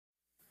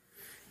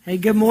Hey,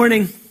 good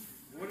morning.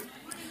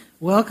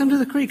 Welcome to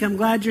the Creek. I'm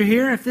glad you're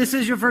here. If this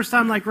is your first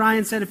time, like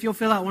Ryan said, if you'll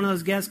fill out one of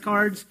those guest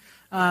cards,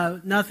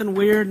 nothing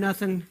weird,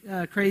 nothing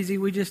crazy.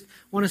 We just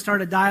want to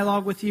start a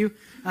dialogue with you.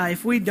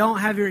 If we don't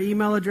have your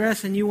email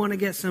address and you want to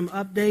get some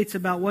updates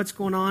about what's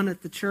going on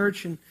at the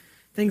church and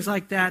things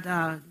like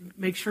that,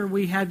 make sure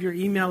we have your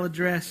email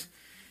address.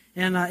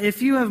 And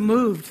if you have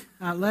moved,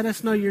 let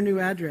us know your new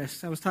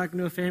address. I was talking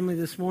to a family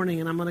this morning,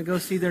 and I'm going to go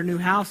see their new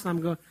house, and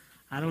I'm going,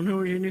 I don't know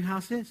where your new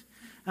house is.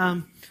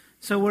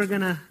 So we're going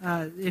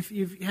to, if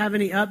you have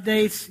any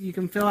updates, you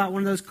can fill out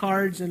one of those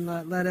cards and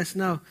let us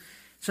know.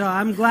 So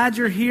I'm glad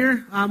you're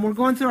here. We're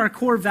going through our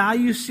core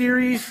values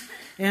series.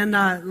 And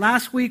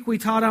last week we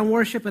taught on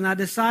worship, and I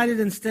decided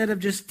instead of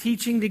just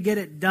teaching to get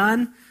it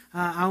done,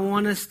 I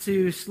want us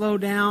to slow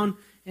down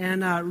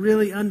and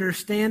really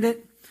understand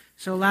it.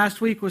 So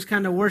last week was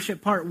kind of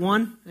worship part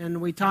 1,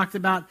 and we talked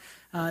about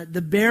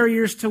the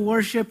barriers to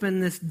worship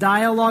and this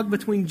dialogue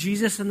between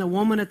Jesus and the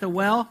woman at the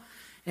well.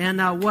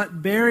 And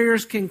what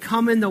barriers can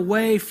come in the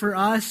way for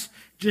us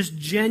just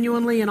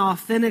genuinely and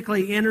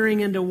authentically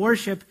entering into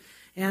worship.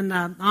 And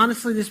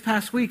honestly, this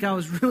past week, I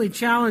was really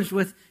challenged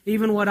with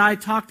even what I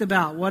talked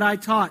about, what I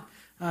taught.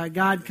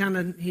 God kind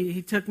of,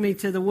 he took me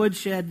to the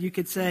woodshed, you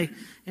could say.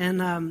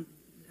 And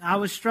I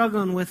was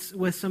struggling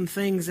with some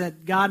things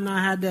that God and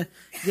I had to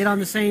get on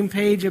the same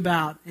page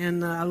about.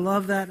 And I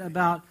love that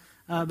about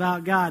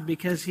God,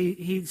 because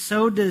he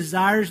so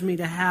desires me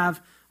to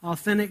have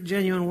authentic,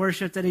 genuine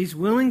worship, that he's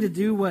willing to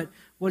do what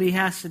he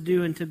has to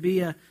do and to be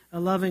a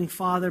loving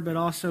father, but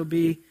also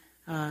be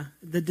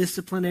the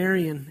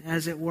disciplinarian,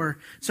 as it were.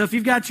 So if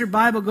you've got your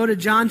Bible, go to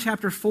John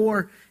chapter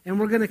 4, and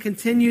we're going to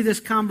continue this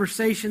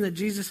conversation that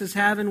Jesus is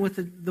having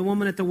with the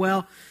woman at the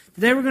well.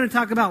 Today we're going to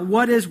talk about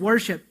what is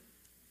worship.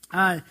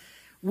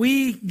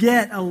 We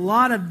get a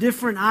lot of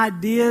different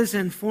ideas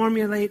and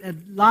formulate a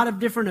lot of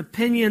different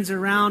opinions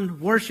around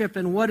worship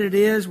and what it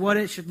is, what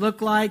it should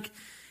look like.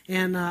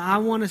 And I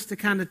want us to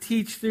kind of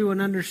teach through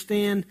and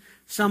understand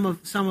some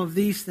of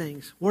these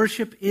things.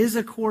 Worship is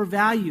a core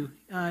value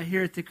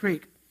here at the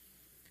Creek.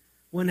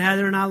 When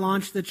Heather and I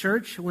launched the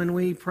church, when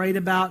we prayed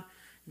about,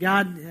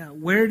 God,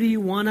 where do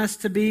you want us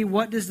to be?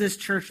 What does this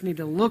church need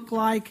to look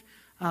like?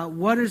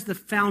 What is the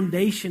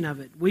foundation of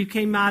it? We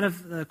came out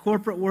of the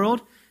corporate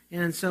world,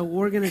 and so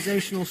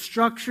organizational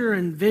structure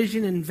and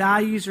vision and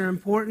values are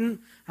important.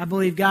 I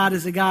believe God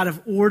is a God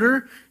of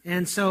order,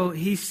 and so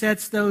he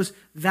sets those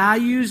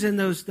values and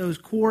those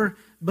core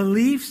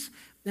beliefs.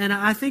 And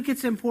I think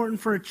it's important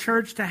for a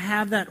church to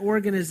have that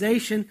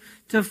organization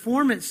to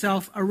form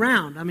itself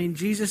around. I mean,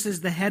 Jesus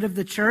is the head of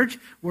the church.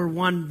 We're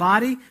one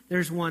body.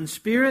 There's one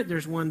spirit.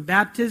 There's one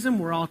baptism.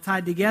 We're all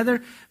tied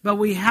together. But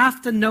we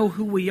have to know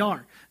who we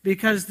are,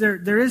 because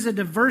there is a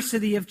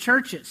diversity of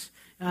churches.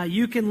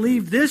 You can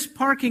leave this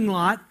parking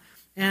lot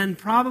and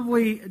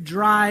probably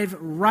drive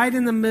right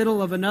in the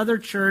middle of another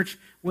church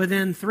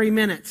within 3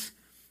 minutes.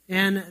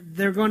 And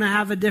they're going to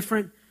have a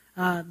different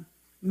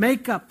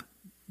makeup.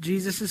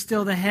 Jesus is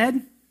still the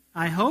head,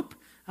 I hope.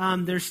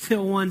 There's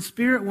still one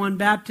spirit, one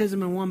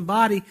baptism, and one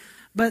body.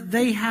 But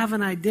they have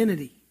an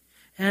identity.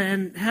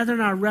 And Heather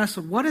and I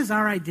wrestled, what is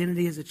our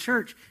identity as a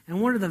church? And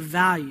what are the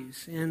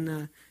values?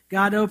 And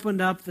God opened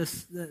up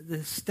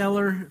the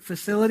stellar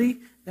facility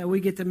that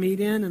we get to meet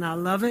in, and I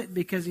love it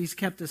because he's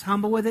kept us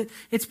humble with it.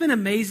 It's been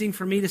amazing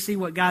for me to see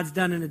what God's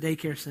done in a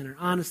daycare center,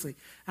 honestly.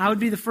 I would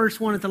be the first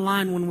one at the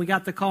line when we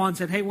got the call and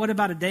said, hey, what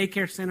about a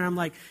daycare center? I'm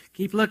like,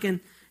 keep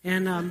looking.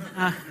 And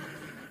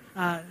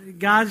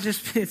God's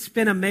just, it's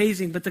been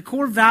amazing. But the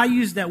core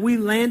values that we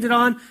landed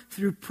on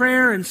through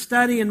prayer and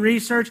study and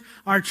research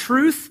are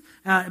truth.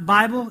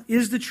 Bible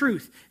is the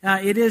truth.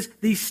 It is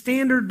the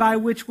standard by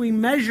which we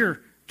measure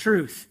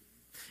truth.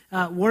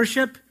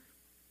 Worship,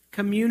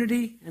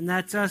 community, and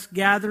that's us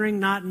gathering,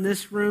 not in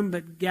this room,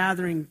 but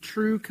gathering.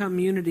 True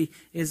community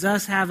is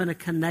us having a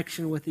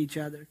connection with each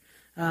other,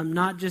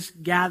 not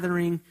just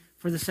gathering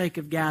for the sake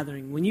of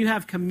gathering. When you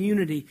have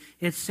community,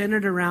 it's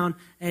centered around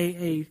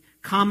a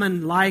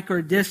common like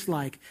or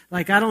dislike.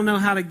 Like, I don't know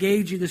how to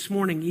gauge you this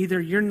morning. Either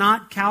you're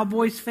not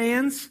Cowboys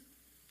fans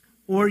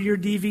or you're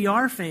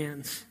DVR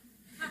fans.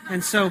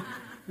 And so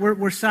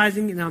we're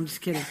sizing, no, I'm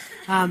just kidding.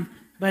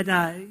 But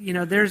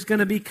there's going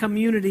to be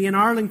community in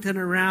Arlington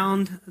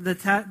around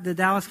the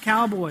Dallas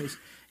Cowboys.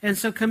 And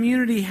so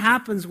community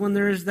happens when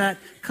there is that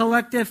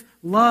collective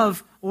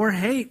love or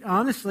hate,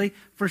 honestly,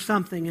 for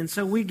something. And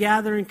so we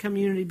gather in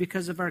community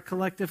because of our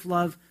collective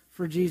love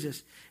for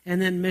Jesus. And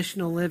then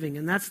missional living.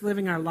 And that's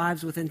living our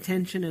lives with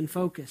intention and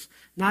focus.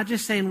 Not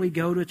just saying we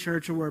go to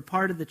church or we're a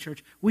part of the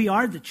church. We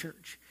are the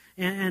church.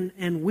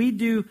 And we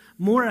do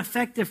more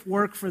effective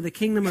work for the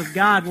kingdom of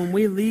God when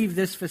we leave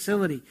this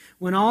facility.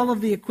 When all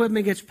of the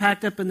equipment gets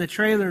packed up in the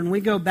trailer and we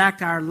go back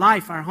to our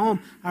life, our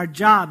home, our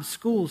jobs,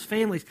 schools,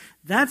 families,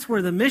 that's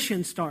where the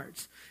mission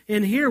starts.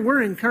 And here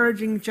we're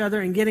encouraging each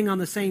other and getting on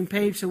the same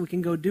page so we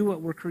can go do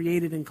what we're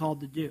created and called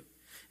to do.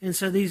 And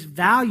so these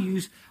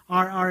values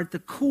are at the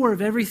core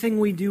of everything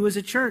we do as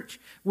a church.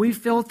 We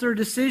filter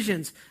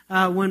decisions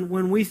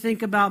when we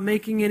think about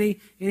making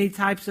any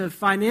types of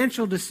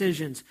financial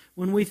decisions,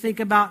 when we think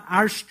about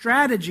our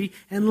strategy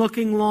and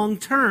looking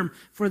long-term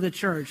for the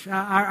church.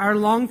 Our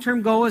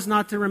long-term goal is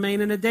not to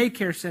remain in a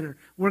daycare center.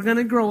 We're going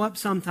to grow up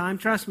sometime,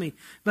 trust me.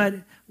 But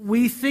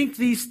we think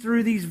these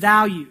through these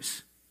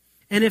values.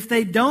 And if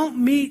they don't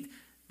meet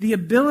the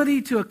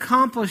ability to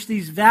accomplish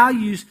these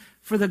values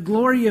for the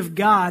glory of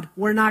God,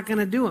 we're not going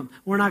to do them.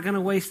 We're not going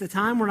to waste the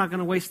time. We're not going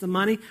to waste the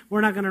money.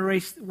 We're not going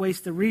to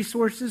waste the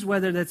resources,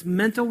 whether that's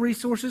mental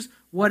resources,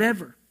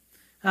 whatever.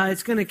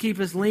 It's going to keep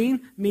us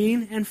lean,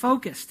 mean, and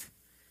focused.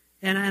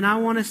 And I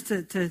want us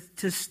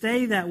to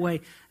stay that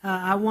way.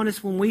 I want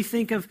us, when we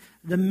think of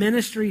the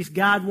ministries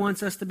God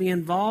wants us to be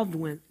involved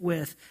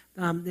with,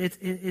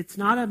 it's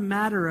not a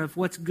matter of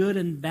what's good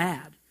and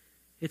bad.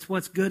 It's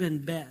what's good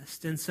and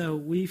best. And so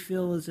we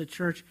feel as a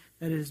church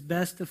that it is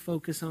best to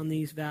focus on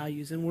these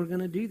values, and we're going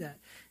to do that.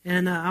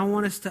 And I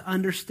want us to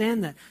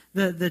understand that.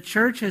 The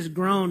church has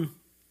grown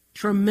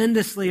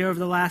tremendously over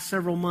the last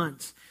several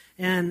months,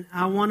 and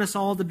I want us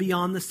all to be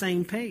on the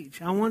same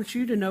page. I want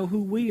you to know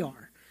who we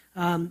are.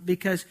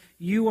 Because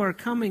you are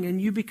coming and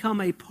you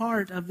become a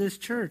part of this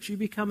church. You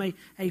become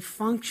a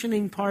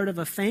functioning part of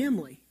a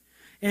family.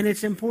 And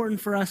it's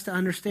important for us to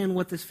understand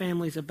what this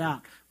family is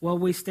about, what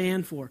we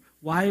stand for,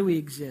 why we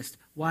exist,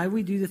 why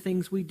we do the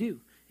things we do.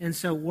 And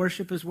so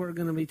worship is what we're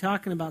going to be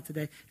talking about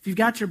today. If you've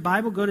got your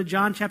Bible, go to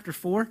John chapter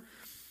 4.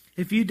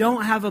 If you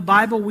don't have a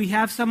Bible, we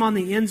have some on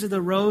the ends of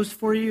the rows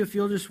for you. If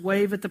you'll just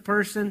wave at the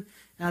person,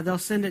 they'll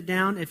send it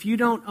down. If you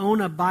don't own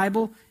a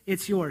Bible,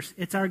 it's yours.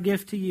 It's our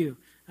gift to you.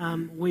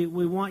 We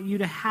want you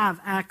to have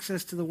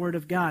access to the Word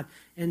of God.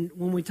 And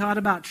when we taught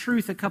about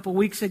truth a couple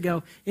weeks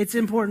ago, it's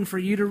important for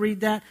you to read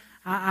that.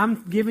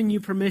 I'm giving you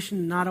permission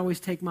to not always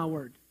take my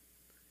word.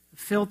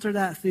 Filter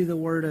that through the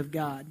Word of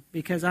God,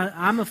 because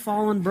I'm a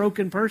fallen,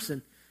 broken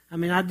person. I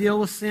mean, I deal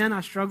with sin,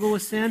 I struggle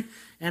with sin,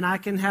 and I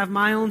can have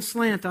my own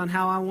slant on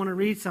how I want to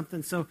read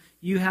something. So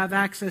you have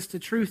access to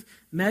truth.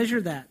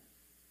 Measure that.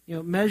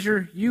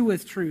 Measure you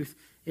with truth.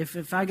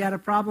 If I got a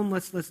problem,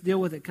 let's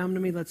deal with it. Come to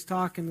me, let's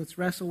talk, and let's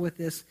wrestle with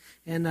this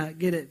and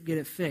get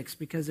it fixed,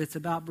 because it's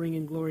about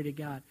bringing glory to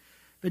God.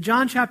 But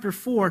John chapter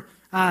 4,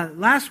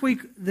 last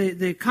week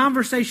the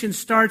conversation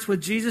starts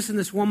with Jesus and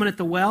this woman at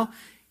the well,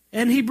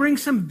 and he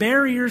brings some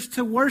barriers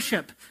to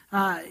worship.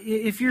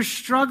 If you're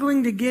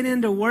struggling to get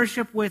into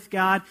worship with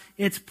God,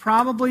 it's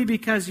probably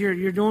because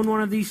you're doing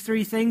one of these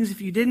three things. If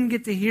you didn't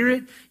get to hear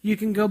it, you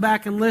can go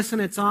back and listen.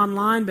 It's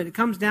online, but it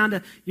comes down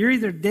to you're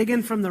either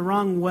digging from the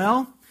wrong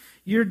well,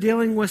 you're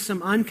dealing with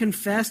some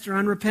unconfessed or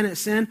unrepentant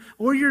sin,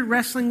 or you're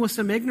wrestling with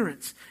some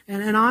ignorance.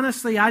 And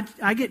honestly,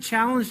 I get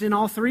challenged in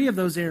all three of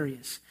those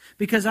areas,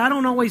 because I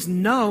don't always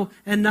know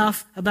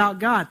enough about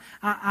God.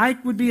 I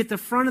would be at the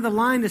front of the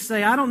line to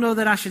say, I don't know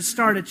that I should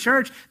start a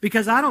church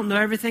because I don't know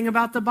everything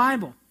about the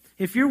Bible.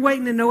 If you're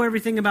waiting to know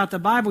everything about the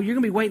Bible, you're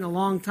going to be waiting a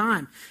long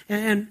time.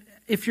 And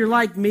if you're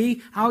like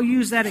me, I'll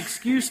use that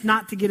excuse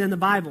not to get in the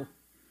Bible,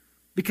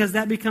 because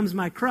that becomes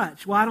my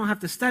crutch. Well, I don't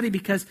have to study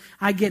because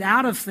I get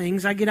out of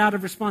things. I get out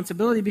of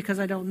responsibility because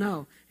I don't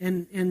know.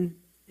 And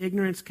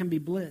ignorance can be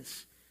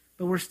bliss.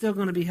 But we're still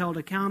going to be held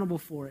accountable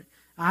for it.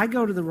 I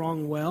go to the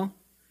wrong well.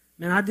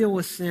 Man, I deal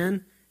with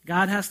sin.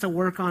 God has to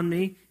work on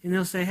me. And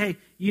he'll say, hey,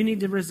 you need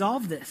to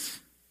resolve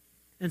this.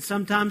 And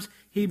sometimes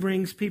he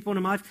brings people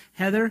into my life.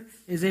 Heather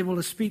is able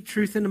to speak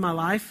truth into my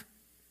life.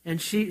 And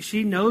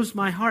she knows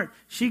my heart.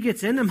 She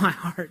gets into my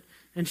heart.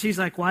 And she's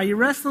like, why are you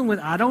wrestling with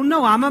it? I don't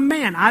know. I'm a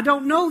man. I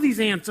don't know these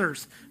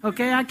answers.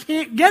 Okay, I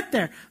can't get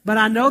there. But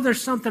I know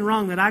there's something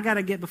wrong that I got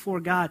to get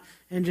before God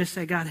and just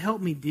say, God,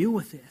 help me deal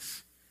with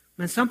this.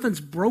 Man, something's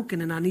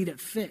broken and I need it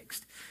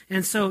fixed.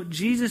 And so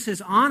Jesus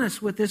is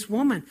honest with this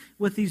woman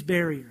with these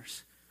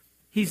barriers.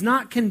 He's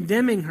not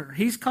condemning her.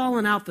 He's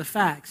calling out the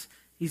facts.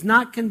 He's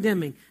not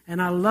condemning.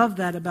 And I love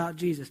that about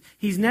Jesus.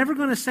 He's never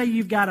going to say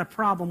you've got a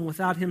problem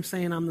without him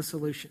saying I'm the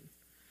solution.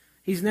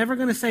 He's never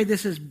going to say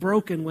this is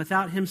broken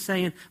without him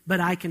saying, but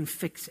I can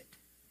fix it.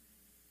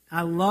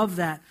 I love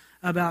that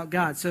about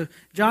God. So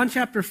John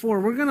chapter 4,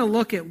 we're going to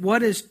look at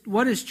what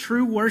is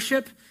true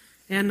worship,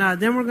 and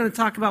then we're going to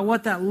talk about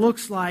what that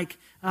looks like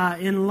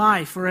in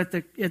life, or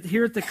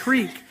here at the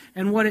Creek,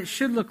 and what it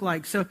should look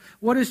like. So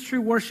what is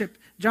true worship?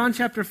 John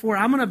chapter 4,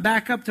 I'm going to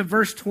back up to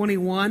verse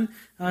 21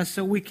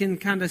 so we can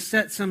kind of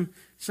set some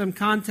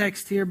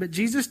context here. But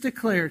Jesus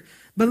declared,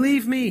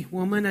 believe me,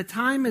 woman, a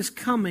time is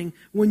coming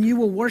when you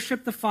will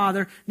worship the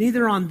Father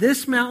neither on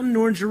this mountain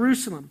nor in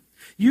Jerusalem.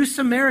 You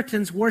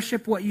Samaritans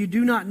worship what you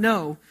do not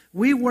know.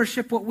 We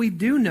worship what we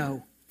do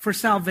know, for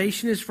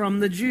salvation is from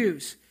the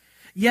Jews.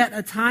 Yet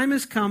a time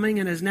is coming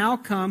and has now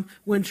come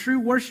when true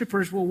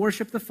worshipers will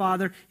worship the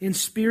Father in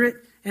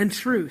spirit and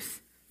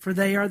truth, for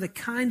they are the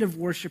kind of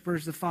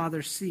worshipers the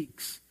Father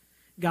seeks.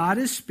 God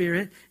is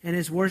spirit, and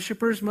his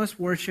worshipers must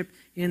worship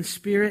in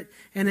spirit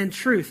and in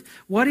truth.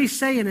 What he's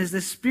saying is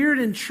the spirit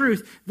and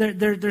truth,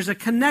 there's a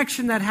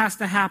connection that has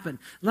to happen.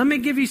 Let me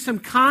give you some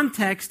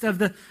context of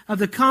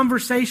the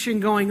conversation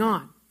going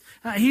on.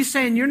 He's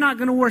saying you're not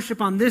going to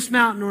worship on this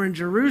mountain or in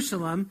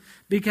Jerusalem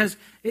because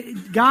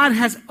God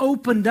has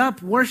opened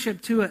up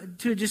worship to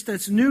just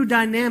this new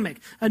dynamic,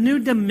 a new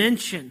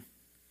dimension.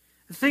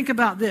 Think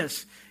about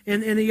this.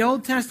 In the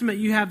Old Testament,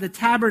 you have the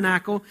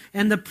tabernacle,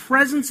 and the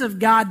presence of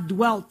God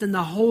dwelt in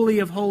the Holy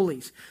of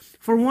Holies.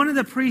 For one of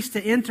the priests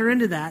to enter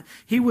into that,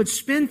 he would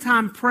spend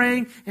time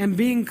praying and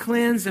being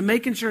cleansed and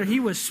making sure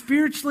he was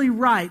spiritually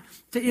right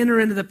to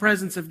enter into the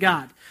presence of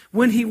God.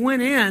 When he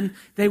went in,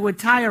 they would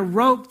tie a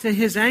rope to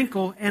his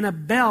ankle and a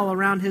bell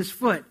around his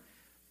foot.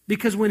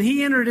 Because when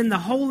he entered in the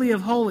Holy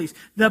of Holies,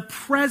 the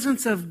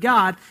presence of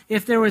God,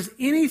 if there was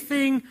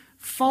anything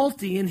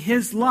faulty in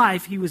his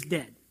life, he was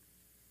dead.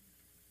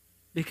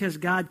 Because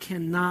God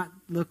cannot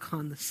look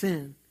on the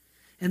sin.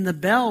 And the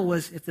bell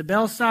was, if the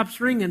bell stops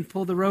ringing,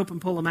 pull the rope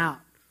and pull him out.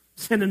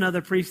 Send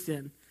another priest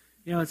in.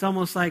 It's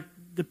almost like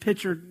the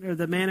pitcher or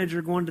the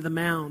manager going to the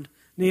mound.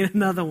 Need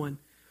another one.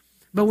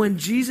 But when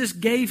Jesus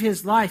gave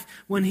his life,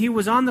 when he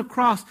was on the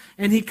cross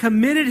and he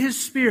committed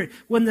his spirit,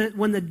 when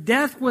the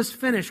death was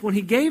finished, when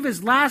he gave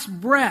his last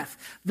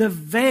breath, the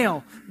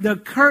veil, the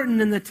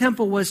curtain in the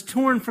temple was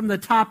torn from the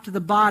top to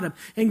the bottom.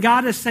 And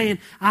God is saying,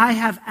 I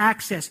have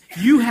access.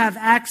 You have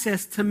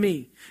access to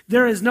me.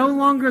 There is no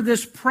longer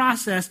this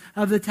process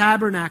of the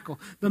tabernacle,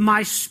 but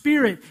my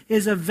spirit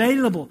is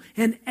available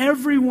and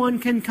everyone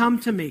can come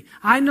to me.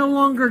 I no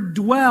longer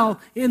dwell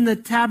in the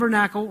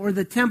tabernacle or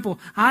the temple.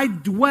 I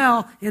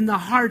dwell in the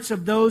hearts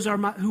of those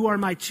who are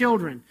my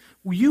children.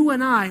 You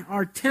and I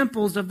are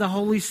temples of the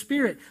Holy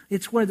Spirit.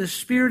 It's where the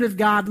Spirit of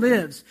God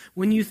lives.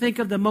 When you think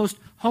of the most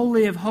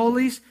holy of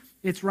holies,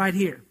 it's right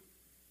here.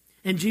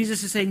 And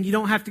Jesus is saying, you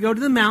don't have to go to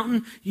the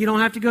mountain. You don't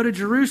have to go to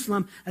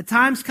Jerusalem. A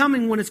time's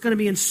coming when it's going to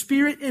be in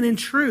spirit and in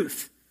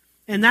truth.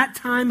 And that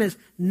time is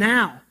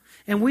now.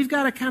 And we've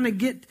got to kind of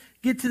get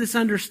to this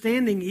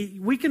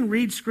understanding. We can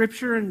read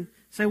Scripture and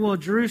say, well,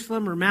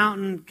 Jerusalem or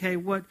mountain, okay,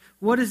 what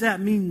does that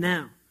mean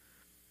now?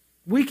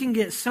 We can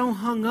get so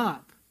hung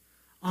up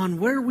on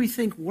where we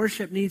think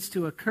worship needs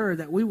to occur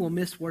that we will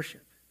miss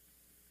worship.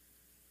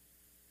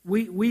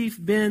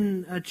 We've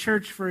been a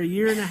church for a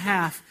year and a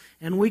half,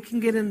 and we can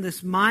get in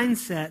this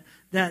mindset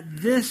that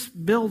this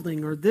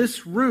building or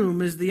this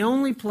room is the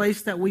only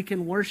place that we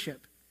can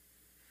worship.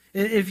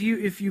 If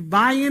you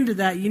buy into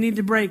that, you need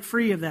to break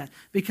free of that,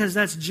 because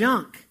that's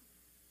junk.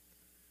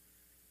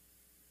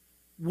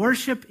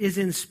 Worship is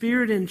in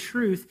spirit and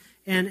truth,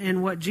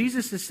 and what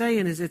Jesus is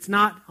saying is it's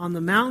not on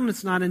the mountain,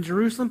 it's not in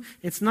Jerusalem,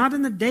 it's not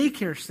in the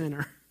daycare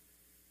center.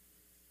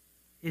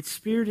 It's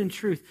spirit and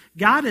truth.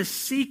 God is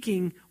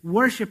seeking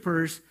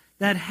worshipers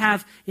that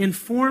have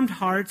informed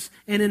hearts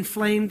and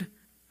inflamed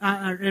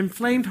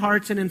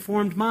hearts and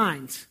informed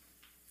minds.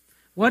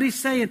 What he's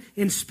saying,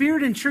 in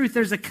spirit and truth,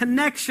 there's a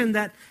connection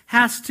that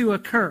has to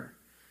occur.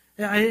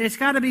 It's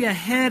got to be a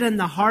head and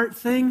the heart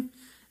thing.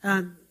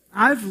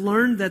 I've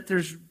learned that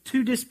there's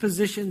two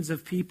dispositions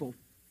of people,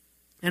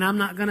 and I'm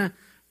not going to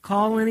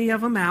call any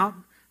of them out.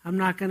 I'm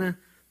not going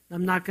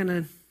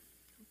to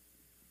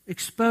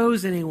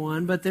expose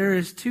anyone, but there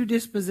is two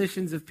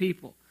dispositions of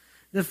people.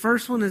 The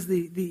first one is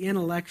the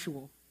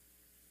intellectual.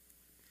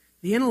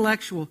 The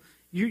intellectual,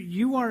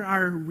 you are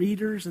our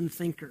readers and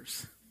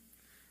thinkers.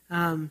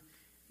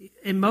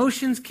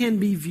 Emotions can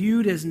be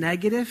viewed as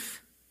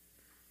negative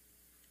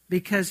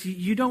because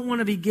you don't want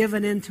to be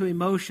given into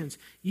emotions.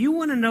 You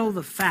want to know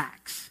the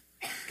facts.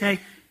 Okay?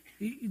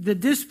 The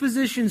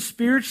disposition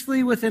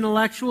spiritually with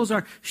intellectuals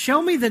are,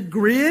 show me the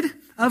grid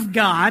of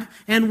God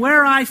and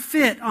where I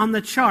fit on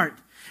the chart.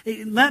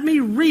 Let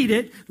me read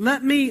it.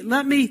 Let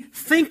me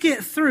think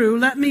it through.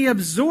 Let me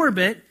absorb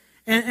it,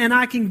 and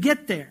I can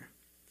get there.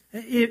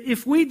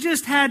 If we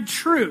just had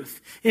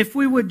truth, if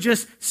we would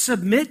just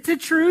submit to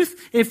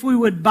truth, if we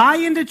would buy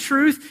into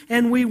truth,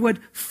 and we would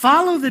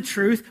follow the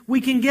truth, we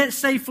can get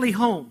safely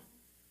home.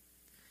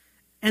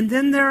 And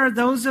then there are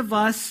those of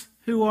us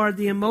who are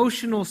the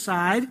emotional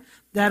side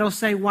that'll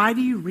say, why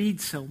do you read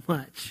so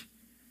much?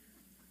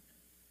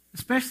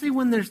 Especially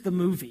when there's the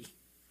movie.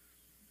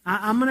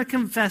 I'm going to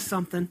confess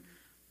something.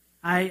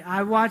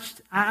 I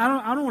watched, I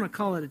don't want to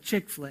call it a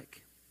chick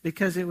flick,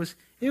 because it was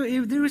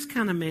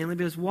kind of manly,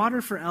 but it was Water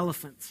for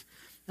Elephants.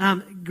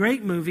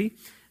 Great movie,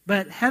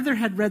 but Heather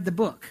had read the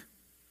book.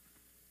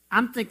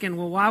 I'm thinking,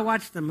 well, why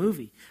watch the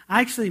movie?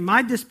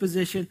 My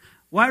disposition,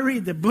 why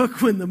read the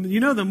book when the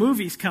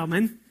movie's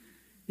coming?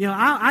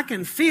 I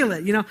can feel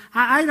it.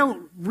 I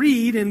don't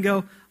read and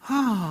go,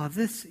 oh,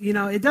 this,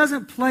 it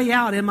doesn't play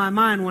out in my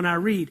mind when I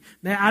read.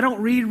 I don't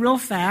read real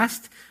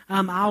fast.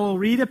 I will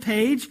read a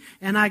page,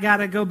 and I got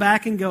to go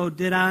back and go,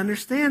 did I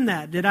understand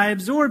that? Did I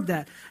absorb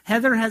that?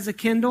 Heather has a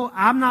Kindle.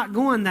 I'm not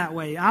going that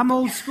way. I'm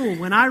old school.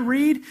 When I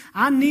read,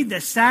 I need the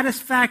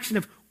satisfaction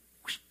of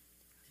whoosh,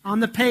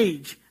 on the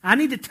page. I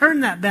need to turn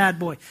that bad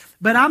boy.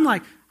 But I'm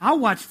like, I'll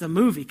watch the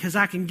movie because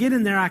I can get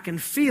in there. I can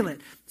feel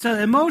it. So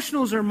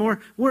emotionals are more,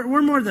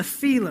 we're more the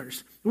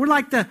feelers. We're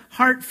like the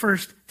heart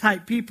first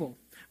type people.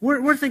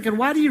 We're thinking,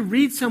 why do you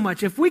read so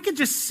much? If we could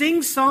just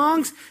sing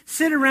songs,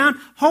 sit around,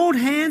 hold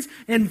hands,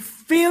 and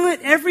feel it,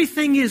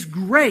 everything is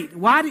great.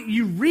 Why do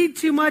you read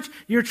too much?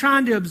 You're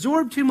trying to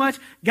absorb too much.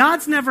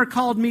 God's never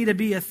called me to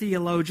be a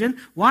theologian.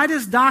 Why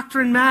does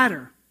doctrine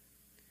matter?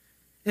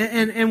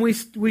 And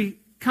we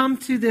come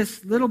to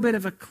this little bit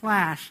of a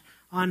clash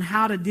on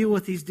how to deal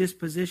with these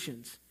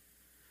dispositions.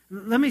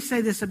 Let me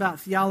say this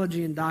about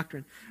theology and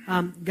doctrine.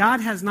 God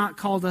has not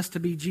called us to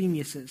be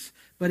geniuses,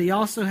 but he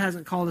also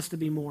hasn't called us to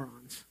be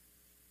morons.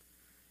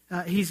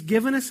 He's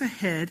given us a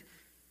head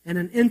and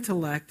an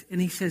intellect,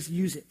 and he says,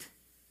 use it.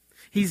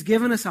 He's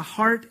given us a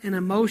heart and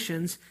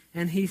emotions,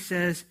 and he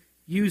says,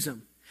 use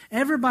them.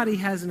 Everybody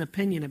has an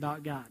opinion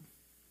about God.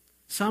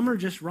 Some are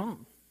just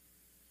wrong.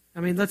 I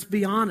mean, let's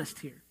be honest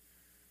here.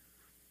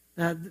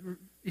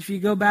 If you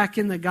go back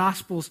in the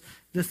Gospels,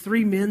 the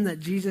 3 men that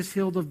Jesus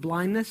healed of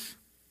blindness,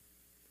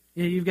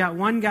 you've got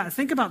one guy.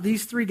 Think about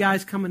these 3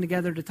 guys coming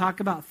together to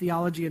talk about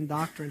theology and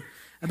doctrine,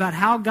 about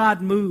how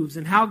God moves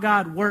and how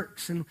God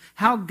works and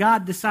how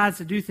God decides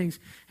to do things.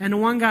 And the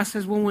one guy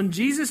says, well, when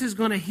Jesus is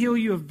going to heal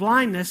you of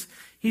blindness,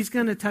 he's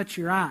going to touch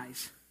your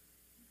eyes.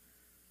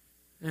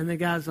 And the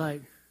guy's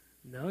like,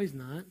 no, he's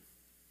not.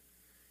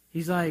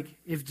 He's like,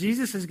 if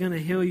Jesus is going to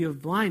heal you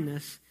of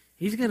blindness,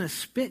 he's going to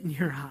spit in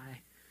your eye.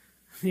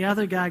 The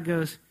other guy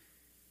goes,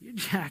 you're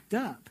jacked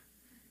up.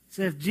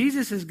 So if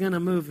Jesus is going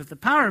to move, if the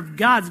power of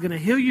God's going to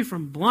heal you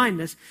from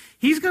blindness,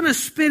 he's going to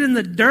spit in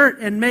the dirt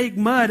and make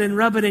mud and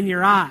rub it in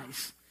your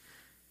eyes.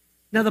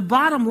 Now the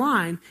bottom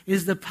line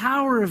is the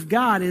power of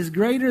God is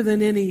greater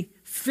than any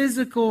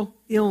physical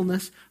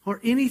illness or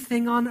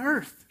anything on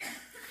earth.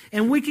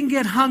 And we can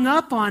get hung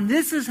up on,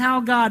 this is how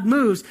God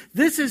moves.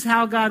 This is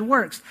how God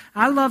works.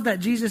 I love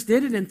that Jesus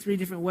did it in 3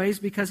 different ways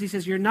because he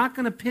says, you're not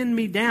going to pin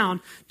me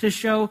down to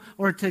show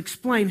or to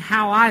explain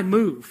how I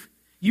move.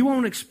 You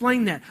won't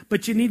explain that,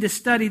 but you need to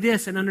study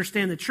this and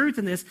understand the truth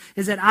in this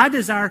is that I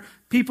desire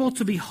people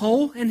to be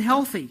whole and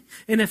healthy.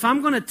 And if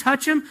I'm going to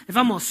touch them, if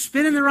I'm going to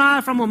spit in their eye,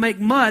 if I'm going to make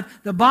mud,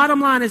 the bottom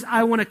line is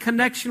I want a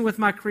connection with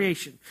my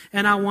creation.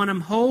 And I want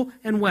them whole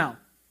and well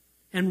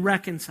and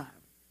reconciled.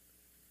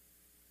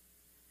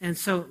 And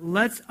so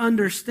let's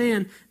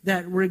understand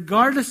that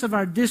regardless of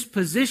our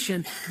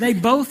disposition, they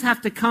both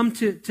have to come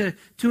to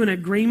an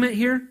agreement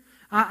here.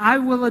 I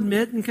will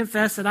admit and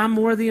confess that I'm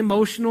more the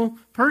emotional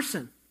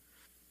person.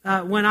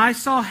 When I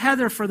saw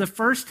Heather for the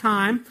first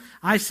time,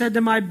 I said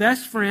to my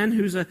best friend,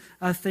 who's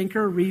a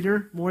thinker,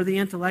 reader, more the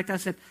intellect,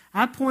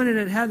 I pointed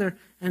at Heather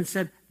and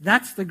said,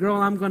 that's the girl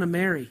I'm going to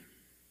marry.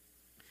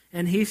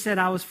 And he said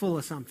I was full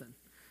of something.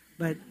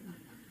 But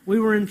we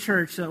were in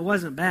church, so it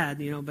wasn't bad,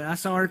 but I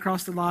saw her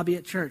across the lobby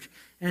at church.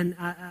 And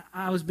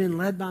I was being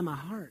led by my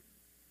heart.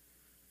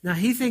 Now,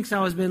 he thinks I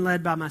was being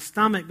led by my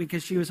stomach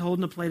because she was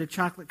holding a plate of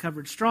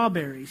chocolate-covered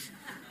strawberries.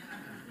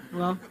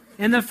 Well,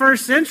 in the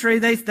first century,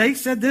 they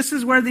said this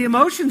is where the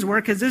emotions were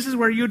because this is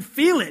where you'd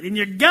feel it in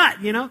your gut,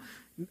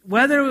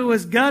 Whether it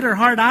was gut or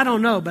heart, I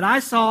don't know. But I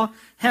saw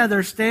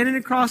Heather standing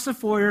across the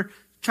foyer,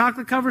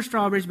 chocolate-covered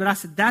strawberries, but I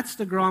said, that's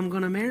the girl I'm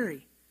going to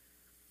marry.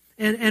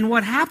 And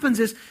what happens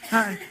is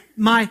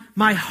my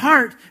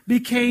heart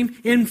became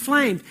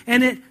inflamed,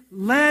 and it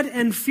led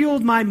and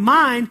fueled my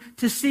mind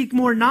to seek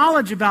more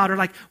knowledge about her.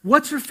 Like,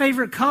 what's her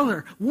favorite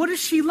color? What is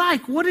she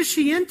like? What is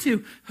she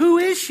into? Who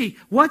is she?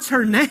 What's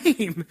her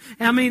name?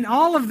 I mean,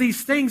 all of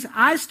these things,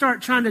 I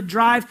start trying to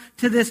drive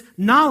to this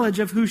knowledge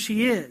of who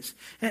she is.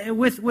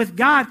 With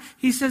God,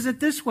 he says it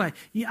this way.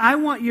 I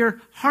want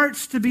your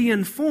hearts to be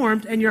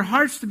informed and your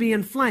hearts to be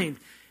inflamed.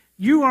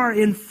 You are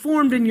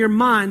informed in your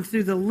mind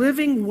through the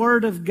living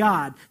Word of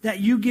God that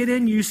you get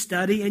in, you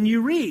study, and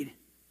you read.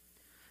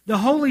 The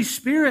Holy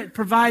Spirit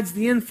provides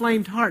the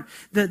inflamed heart.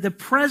 The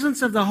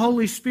presence of the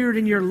Holy Spirit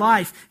in your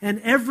life and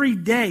every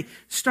day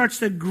starts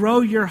to grow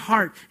your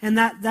heart. And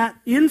that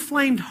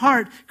inflamed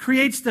heart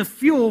creates the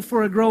fuel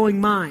for a growing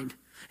mind.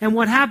 And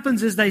what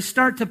happens is they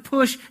start to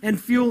push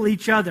and fuel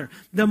each other.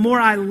 The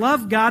more I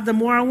love God, the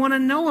more I want to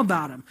know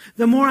about Him.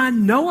 The more I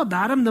know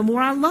about Him, the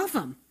more I love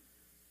Him.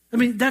 I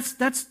mean,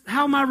 that's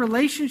how my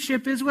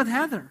relationship is with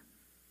Heather.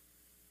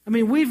 I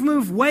mean, we've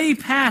moved way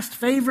past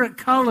favorite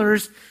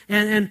colors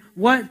and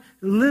what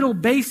little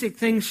basic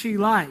things she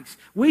likes.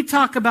 We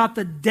talk about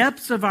the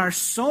depths of our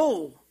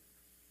soul.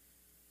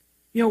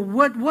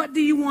 What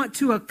do you want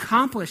to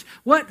accomplish?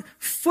 What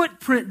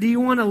footprint do you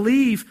want to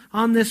leave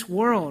on this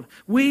world?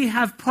 We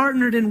have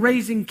partnered in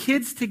raising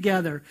kids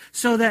together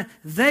so that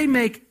they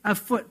make a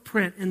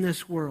footprint in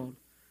this world.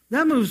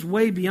 That moves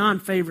way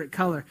beyond favorite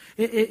color.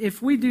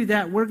 If we do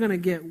that, we're going to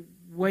get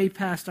way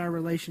past our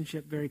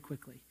relationship very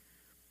quickly.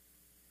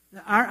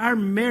 Our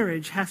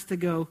marriage has to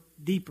go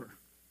deeper.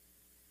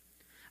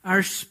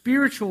 Our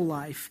spiritual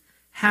life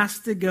has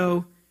to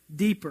go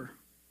deeper.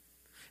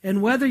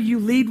 And whether you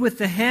lead with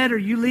the head or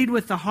you lead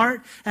with the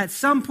heart, at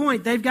some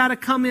point they've got to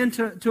come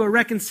into a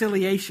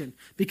reconciliation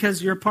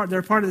because they're part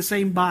of the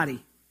same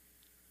body.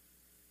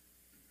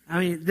 I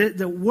mean,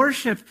 the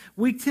worship,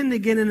 we tend to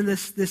get into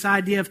this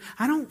idea of,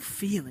 I don't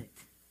feel it.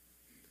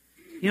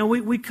 You know,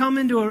 we come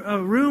into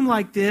a room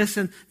like this,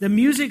 and the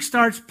music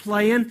starts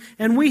playing,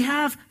 and we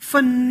have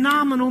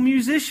phenomenal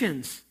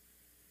musicians.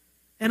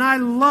 And I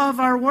love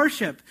our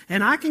worship,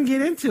 and I can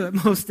get into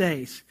it most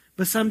days.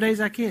 But some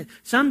days I can't.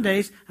 Some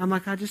days I'm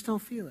like, I just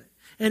don't feel it.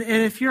 And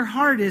if your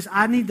heart is,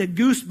 I need the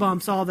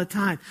goosebumps all the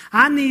time.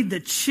 I need the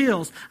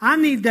chills. I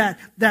need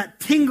that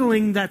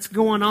tingling that's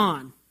going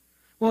on.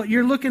 Well,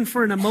 you're looking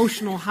for an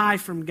emotional high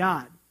from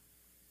God.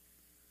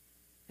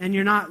 And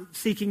you're not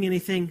seeking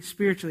anything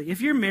spiritually.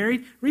 If you're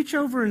married, reach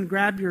over and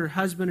grab your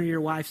husband or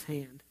your wife's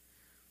hand.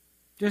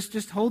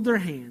 Just hold their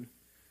hand.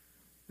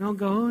 Don't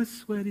go, oh, it's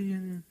sweaty.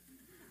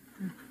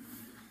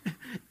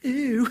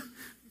 Ew.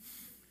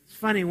 It's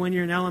funny, when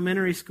you're in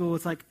elementary school,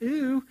 it's like,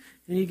 ooh.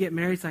 And you get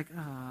married, it's like,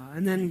 ah.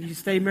 And then you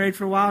stay married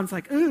for a while, and it's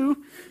like, ooh.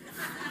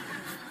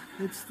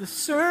 It's the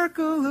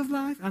circle of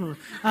life. I don't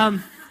know.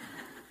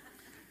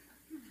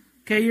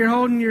 Okay, you're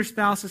holding your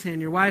spouse's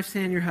hand, your wife's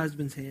hand, your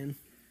husband's hand.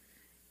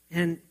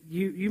 And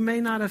you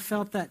may not have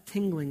felt that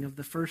tingling of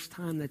the first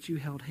time that you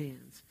held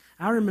hands.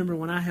 I remember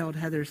when I held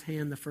Heather's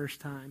hand the first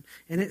time,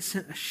 and it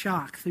sent a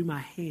shock through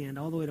my hand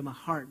all the way to my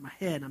heart, my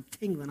head. I'm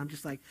tingling. I'm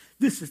just like,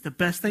 this is the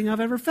best thing I've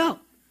ever felt.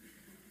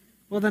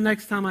 Well, the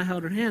next time I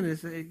held her hand,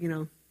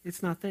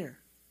 it's not there.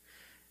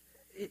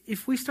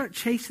 If we start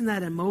chasing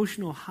that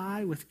emotional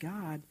high with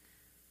God,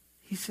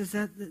 he says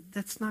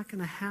that's not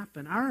going to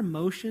happen. Our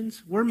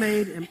emotions, we're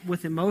made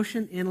with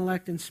emotion,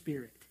 intellect, and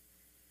spirit.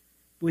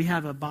 We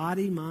have a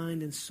body,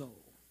 mind, and soul.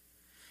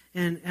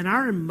 And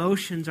our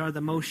emotions are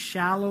the most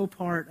shallow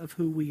part of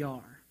who we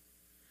are.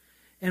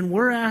 And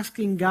we're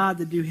asking God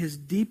to do his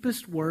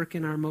deepest work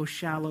in our most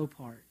shallow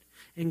part.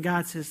 And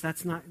God says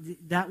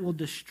that will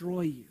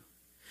destroy you.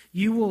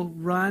 You will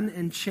run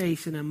and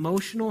chase an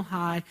emotional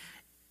high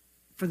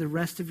for the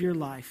rest of your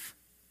life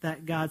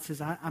that God says,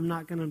 I'm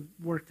not going to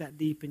work that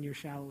deep in your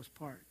shallowest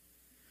part.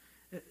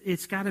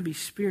 It's got to be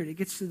spirit. It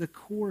gets to the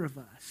core of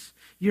us.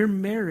 Your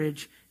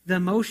marriage, the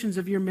emotions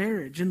of your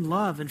marriage and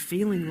love and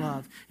feeling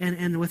love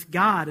and with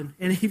God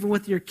and even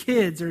with your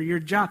kids or your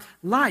job.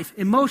 Life,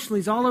 emotionally,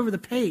 is all over the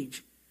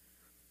page.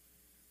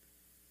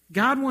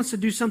 God wants to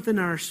do something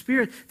in our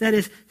spirit that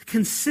is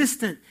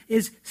consistent,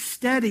 is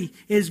steady,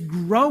 is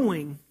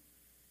growing,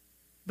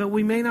 but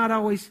we may not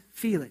always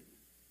feel it.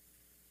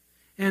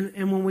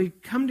 And when we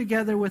come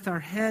together with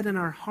our head and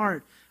our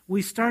heart,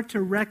 we start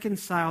to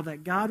reconcile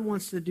that God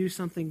wants to do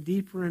something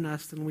deeper in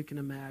us than we can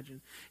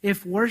imagine.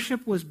 If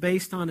worship was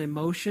based on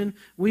emotion,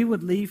 we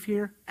would leave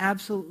here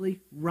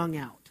absolutely wrung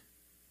out.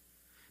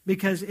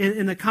 Because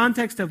in the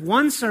context of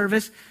one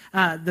service,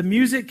 the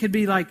music could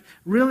be like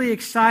really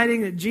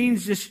exciting, that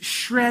Gene's just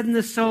shredding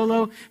the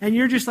solo, and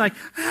you're just like,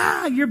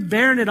 you're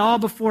bearing it all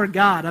before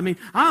God. I mean,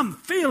 I'm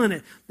feeling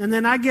it. And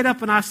then I get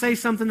up and I say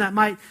something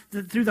that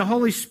through the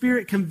Holy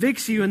Spirit,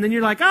 convicts you, and then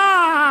you're like,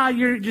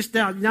 you're just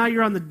down. Now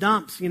you're on the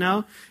dumps, you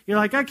know. You're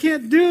like, I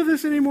can't do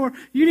this anymore.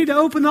 You need to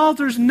open the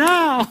altars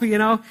now, you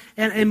know.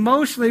 And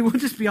emotionally, we'll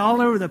just be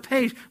all over the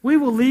page. We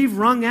will leave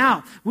wrung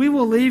out. We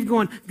will leave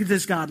going,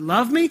 does God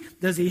love me?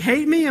 Does he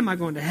hate me? Am I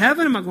going to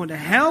heaven? Am I going to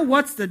hell?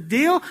 What's the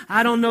deal?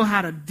 I don't know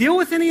how to deal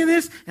with any of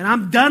this, and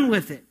I'm done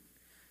with it.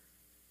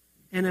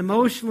 And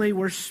emotionally,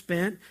 we're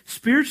spent.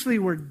 Spiritually,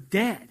 we're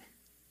dead.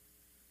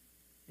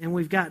 And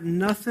we've got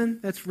nothing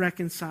that's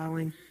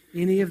reconciling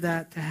any of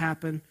that to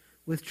happen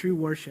with true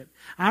worship.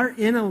 Our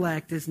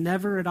intellect is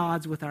never at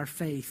odds with our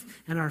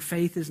faith, and our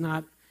faith is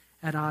not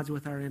at odds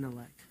with our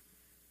intellect.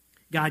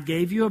 God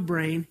gave you a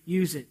brain,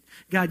 use it.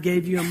 God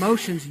gave you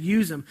emotions,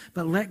 use them.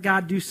 But let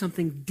God do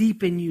something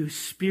deep in you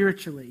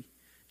spiritually.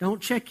 Don't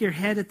check your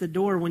head at the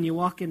door when you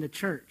walk into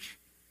church.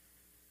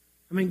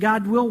 I mean,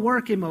 God will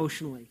work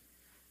emotionally,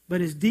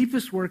 but his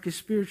deepest work is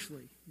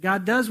spiritually.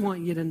 God does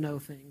want you to know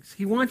things.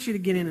 He wants you to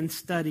get in and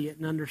study it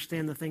and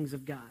understand the things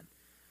of God.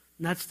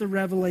 And that's the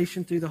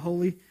revelation through the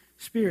Holy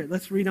Spirit.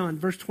 Let's read on.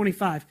 Verse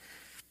 25.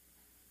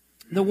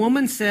 The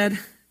woman said,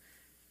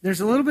 there's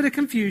a little bit of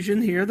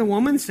confusion here. The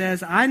woman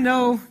says, I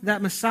know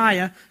that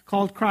Messiah,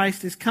 called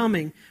Christ, is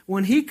coming.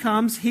 When he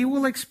comes, he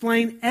will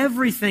explain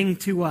everything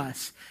to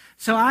us.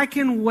 So I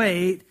can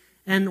wait,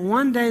 and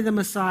one day the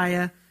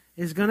Messiah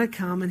is going to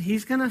come, and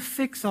he's going to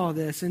fix all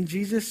this. And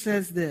Jesus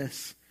says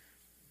this.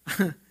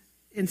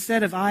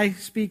 Instead of I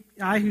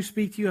who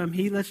speak to you, I'm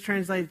he, let's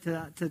translate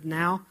it to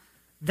now.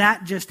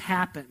 That just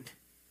happened.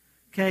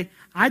 Okay?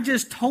 I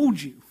just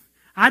told you.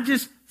 I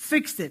just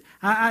fixed it.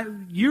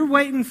 You're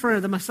waiting for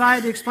the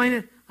Messiah to explain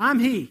it. I'm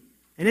he.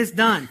 And it's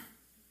done.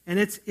 And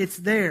it's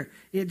there.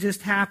 It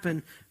just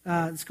happened.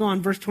 Let's go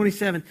on, verse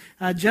 27.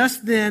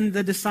 Just then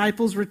the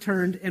disciples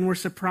returned and were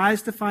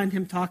surprised to find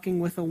him talking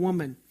with a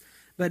woman.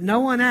 But no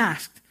one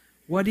asked,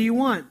 what do you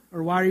want?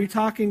 Or why are you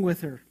talking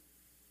with her?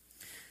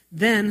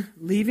 Then,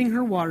 leaving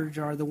her water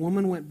jar, the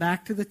woman went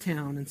back to the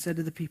town and said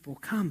to the people,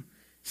 come,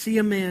 see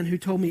a man who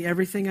told me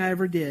everything I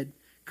ever did.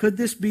 Could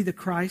this be the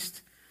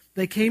Christ?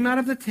 They came out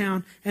of the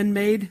town and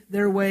made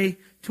their way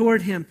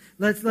toward him.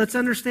 Let's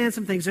understand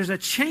some things. There's a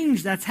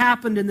change that's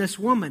happened in this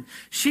woman.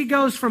 She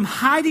goes from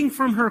hiding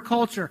from her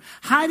culture,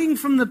 hiding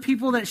from the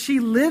people that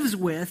she lives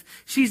with.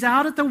 She's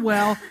out at the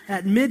well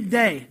at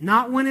midday,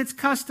 not when it's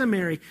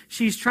customary.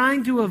 She's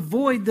trying to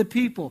avoid the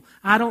people.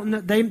 I don't know.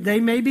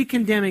 They may be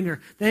condemning her.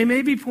 They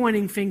may be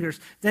pointing fingers.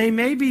 They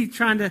may be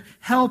trying to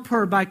help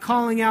her by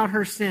calling out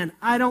her sin.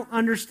 I don't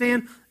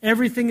understand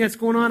everything that's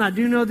going on. I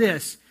do know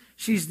this.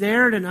 She's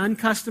there at an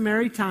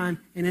uncustomary time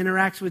and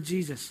interacts with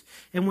Jesus.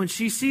 And when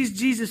she sees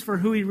Jesus for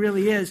who he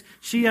really is,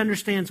 she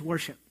understands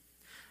worship.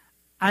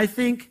 I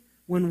think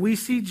when we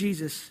see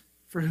Jesus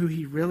for who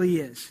he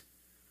really is,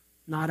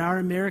 not our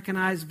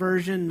Americanized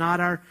version, not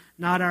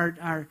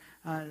our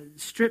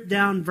stripped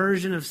down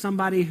version of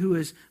somebody who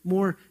is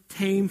more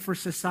tame for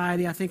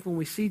society. I think when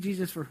we see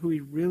Jesus for who he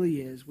really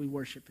is, we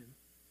worship him.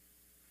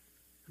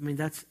 I mean,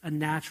 that's a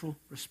natural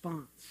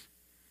response.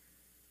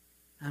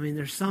 I mean,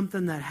 there's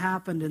something that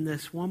happened in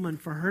this woman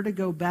for her to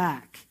go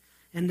back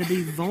and to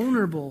be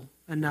vulnerable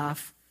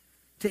enough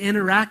to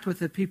interact with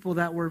the people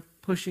that were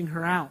pushing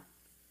her out.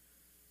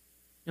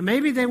 And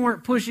maybe they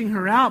weren't pushing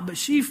her out, but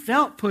she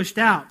felt pushed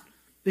out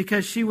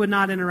because she would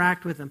not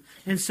interact with them.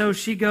 And so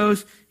she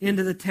goes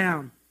into the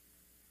town.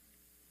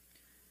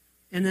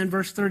 And then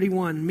verse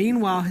 31,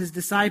 meanwhile his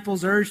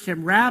disciples urged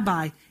him,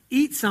 Rabbi,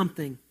 eat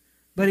something.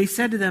 But he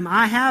said to them,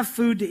 I have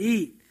food to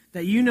eat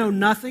that you know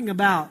nothing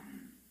about.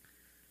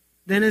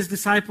 Then his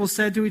disciples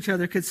said to each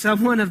other, could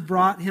someone have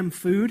brought him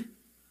food?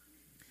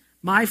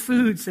 My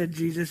food, said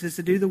Jesus, is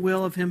to do the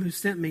will of him who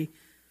sent me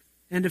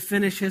and to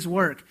finish his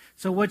work.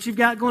 So what you've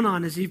got going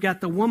on is you've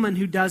got the woman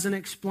who doesn't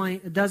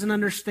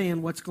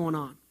understand what's going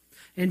on.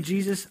 And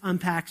Jesus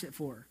unpacks it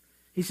for her.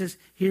 He says,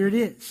 here it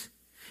is.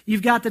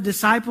 You've got the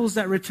disciples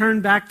that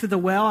returned back to the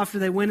well after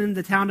they went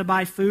into town to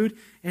buy food.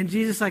 And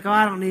Jesus is like,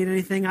 I don't need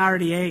anything. I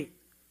already ate.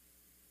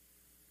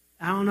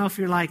 I don't know if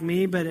you're like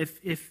me, but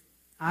if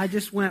I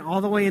just went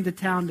all the way into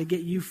town to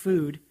get you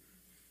food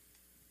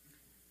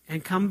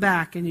and come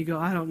back and you go,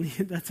 I don't need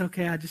it. That's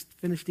okay. I just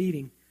finished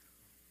eating.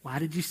 Why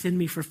did you send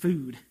me for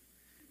food?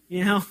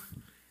 You know,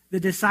 the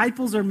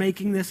disciples are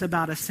making this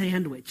about a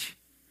sandwich.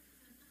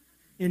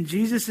 And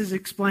Jesus is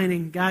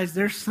explaining, guys,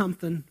 there's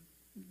something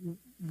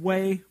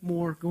way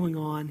more going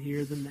on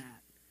here than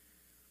that.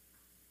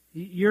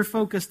 You're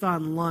focused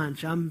on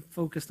lunch. I'm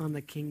focused on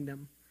the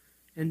kingdom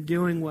and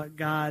doing what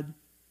God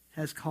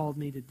has called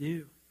me to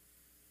do.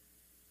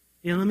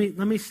 You know,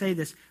 let me say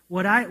this.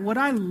 What I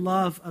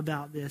love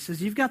about this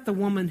is you've got the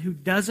woman who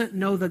doesn't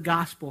know the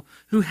gospel,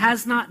 who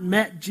has not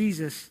met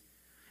Jesus,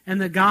 and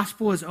the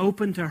gospel is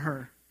open to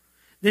her.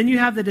 Then you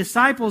have the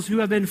disciples who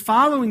have been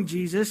following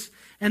Jesus,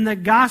 and the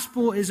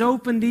gospel is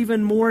opened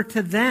even more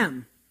to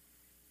them.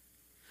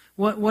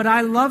 What I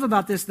love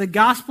about this, the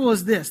gospel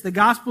is this. The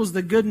gospel is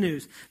the good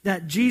news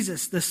that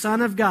Jesus, the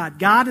Son of God,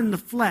 God in the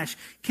flesh,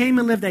 came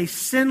and lived a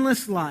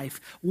sinless life,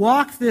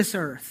 walked this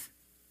earth,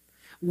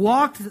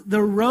 walked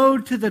the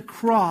road to the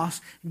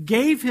cross,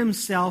 gave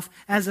himself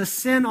as a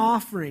sin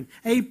offering,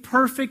 a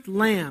perfect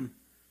lamb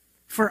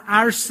for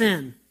our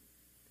sin.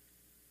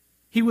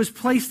 He was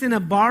placed in a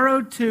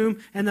borrowed tomb,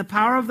 and the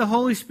power of the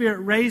Holy Spirit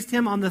raised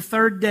him on the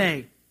third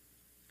day.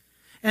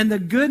 And the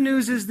good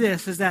news is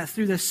this, is that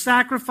through the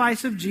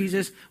sacrifice of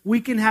Jesus,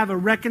 we can have a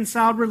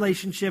reconciled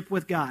relationship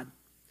with God.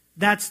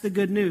 That's the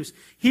good news.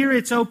 Here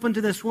it's open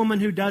to this woman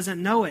who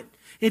doesn't know it.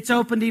 It's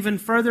opened even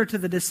further to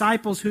the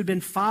disciples who'd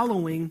been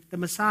following the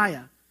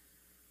Messiah.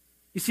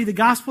 You see, the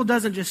gospel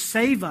doesn't just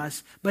save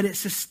us, but it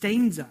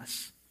sustains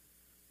us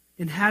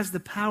and has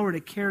the power to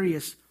carry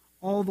us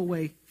all the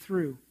way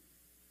through.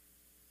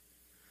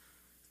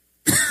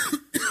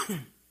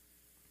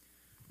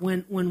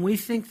 When we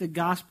think the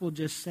gospel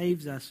just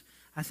saves us,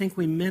 I think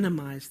we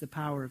minimize the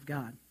power of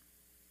God.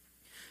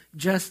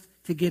 Just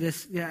to get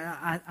us,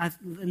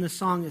 in the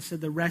song it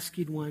said the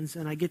rescued ones,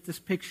 and I get this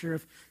picture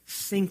of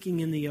sinking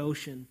in the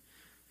ocean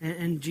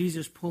and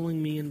Jesus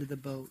pulling me into the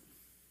boat.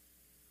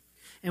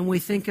 And we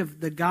think of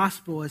the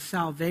gospel as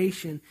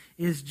salvation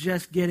is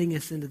just getting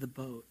us into the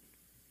boat.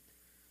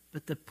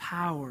 But the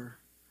power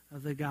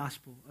of the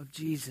gospel of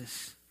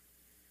Jesus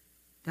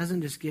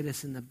doesn't just get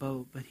us in the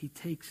boat, but he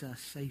takes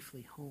us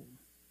safely home.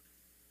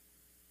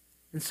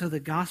 And so the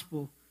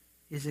gospel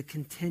is a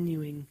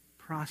continuing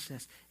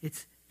process.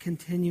 It's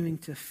continuing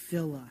to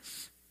fill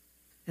us.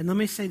 And let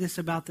me say this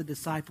about the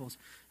disciples.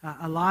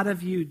 A lot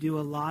of you do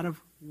a lot of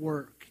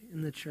work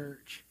in the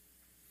church.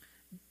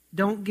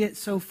 Don't get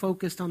so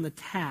focused on the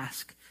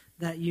task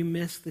that you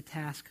miss the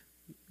task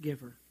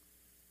giver.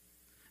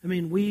 I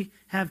mean, we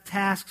have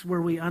tasks where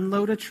we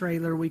unload a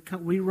trailer,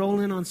 we roll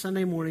in on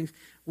Sunday mornings,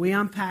 we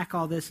unpack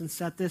all this and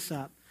set this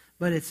up,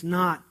 but it's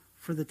not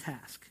for the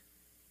task.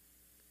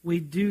 We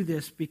do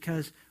this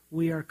because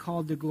we are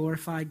called to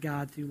glorify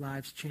God through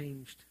lives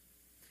changed.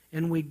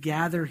 And we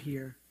gather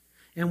here,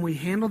 and we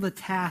handle the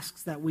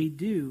tasks that we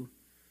do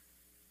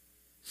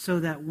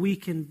so that we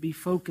can be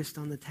focused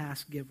on the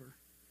task giver.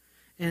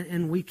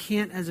 And we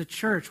can't, as a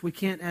church, we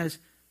can't, as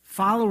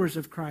followers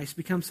of Christ,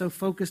 become so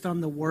focused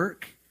on the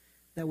work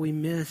that we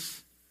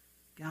miss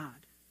God.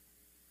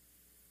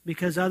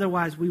 Because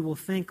otherwise we will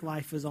think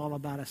life is all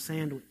about a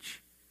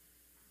sandwich.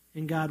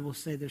 And God will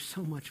say there's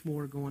so much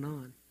more going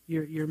on.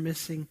 You're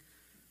missing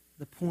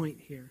the point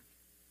here.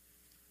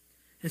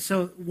 And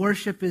so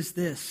worship is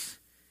this.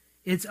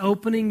 It's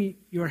opening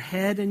your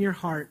head and your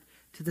heart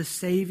to the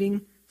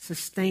saving,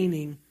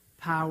 sustaining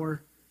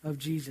power of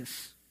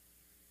Jesus.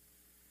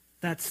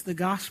 That's the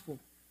gospel.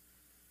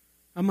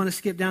 I'm going to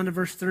skip down to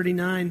verse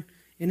 39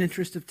 in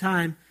interest of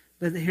time,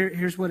 but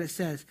here's what it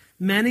says.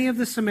 Many of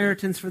the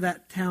Samaritans for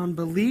that town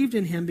believed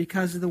in him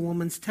because of the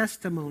woman's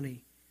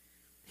testimony.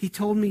 He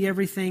told me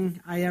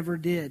everything I ever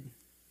did.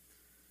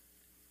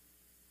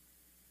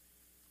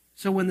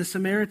 So when the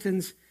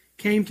Samaritans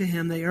came to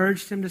him, they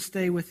urged him to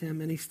stay with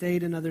him, and he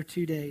stayed another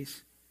 2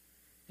 days.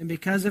 And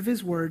because of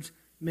his words,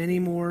 many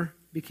more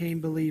became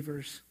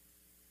believers.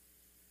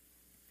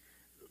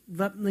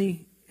 Let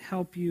me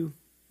help you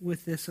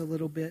with this a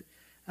little bit.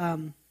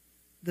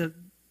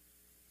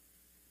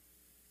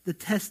 The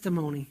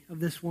testimony of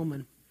this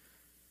woman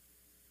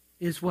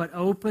is what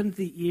opened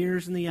the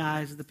ears and the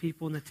eyes of the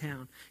people in the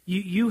town.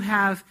 You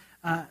have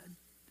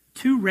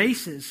two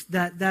races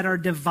that are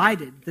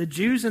divided, the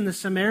Jews and the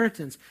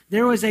Samaritans.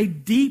 There was a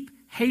deep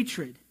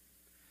hatred.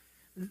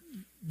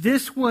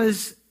 This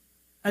was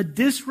a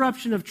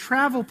disruption of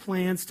travel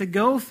plans to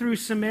go through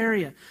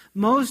Samaria.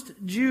 Most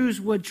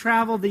Jews would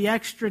travel the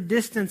extra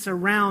distance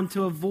around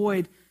to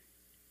avoid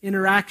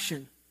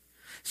interaction.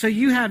 So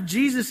you have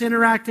Jesus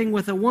interacting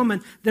with a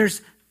woman.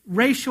 There's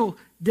racial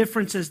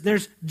differences.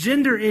 There's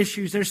gender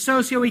issues. There's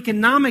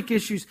socioeconomic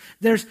issues.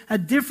 There's a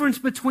difference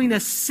between a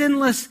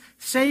sinless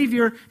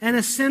Savior and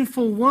a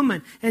sinful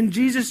woman. And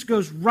Jesus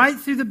goes right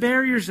through the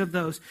barriers of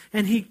those.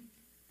 And he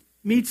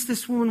meets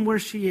this woman where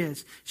she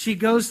is. She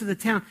goes to the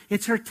town.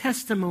 It's her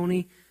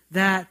testimony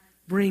that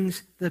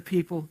brings the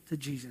people to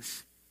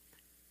Jesus.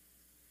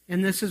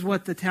 And this is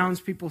what the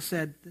townspeople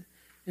said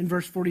in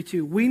verse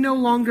 42. We no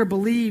longer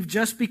believe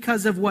just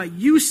because of what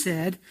you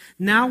said.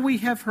 Now we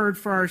have heard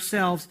for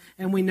ourselves,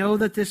 and we know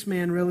that this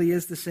man really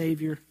is the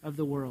Savior of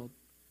the world.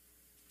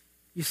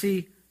 You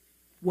see,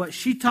 what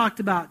she talked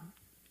about,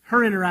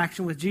 her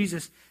interaction with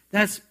Jesus,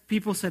 that's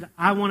people said,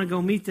 I want to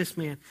go meet this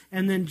man.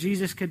 And then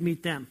Jesus could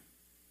meet them.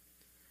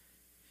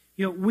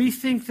 You know, we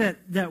think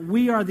that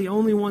we are the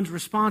only ones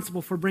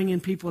responsible for bringing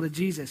people to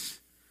Jesus,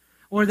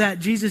 or that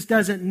Jesus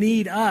doesn't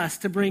need us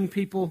to bring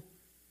people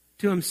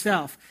to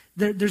himself.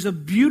 There's a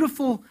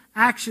beautiful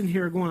action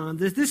here going on.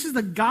 This is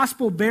the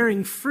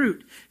gospel-bearing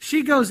fruit.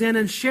 She goes in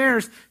and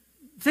shares.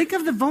 Think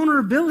of the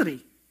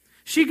vulnerability.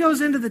 She goes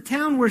into the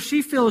town where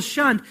she feels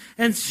shunned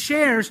and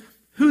shares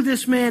who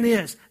this man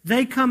is.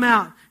 They come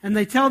out and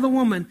they tell the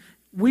woman,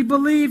 we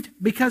believed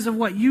because of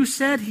what you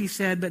said, he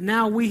said, but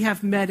now we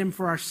have met him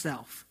for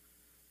ourselves.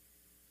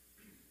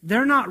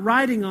 They're not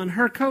riding on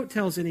her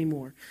coattails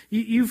anymore.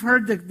 You've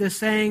heard the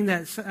saying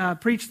that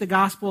preach the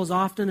gospel as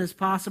often as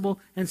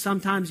possible and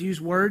sometimes use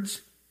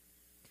words.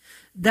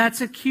 That's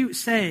a cute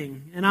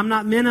saying, and I'm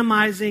not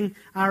minimizing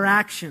our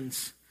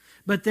actions.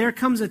 But there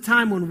comes a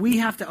time when we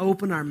have to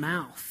open our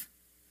mouth,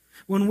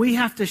 when we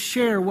have to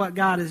share what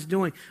God is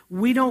doing.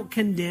 We don't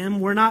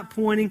condemn, we're not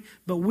pointing,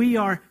 but we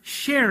are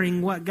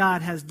sharing what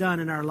God has done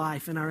in our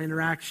life and our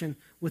interaction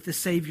with the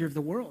Savior of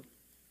the world.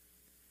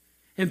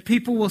 And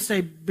people will say,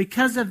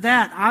 because of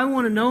that, I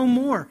want to know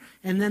more.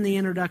 And then the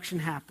introduction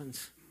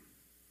happens.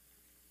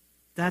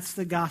 That's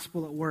the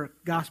gospel at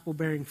work,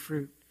 gospel-bearing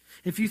fruit.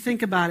 If you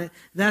think about it,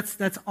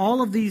 that's all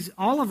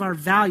of our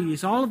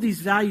values, all of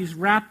these values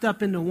wrapped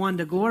up into one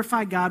to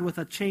glorify God with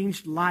a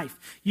changed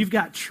life. You've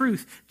got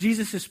truth.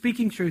 Jesus is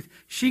speaking truth.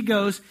 She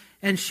goes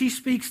and she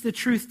speaks the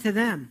truth to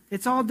them.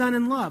 It's all done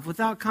in love,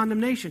 without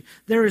condemnation.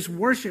 There is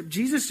worship.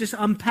 Jesus just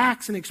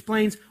unpacks and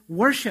explains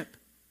worship.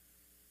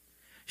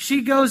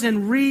 She goes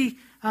and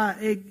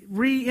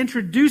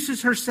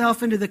reintroduces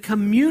herself into the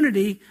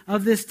community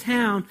of this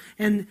town,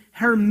 and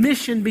her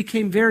mission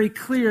became very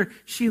clear.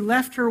 She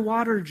left her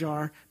water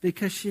jar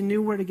because she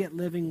knew where to get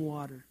living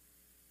water.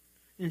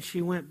 And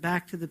she went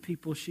back to the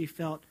people she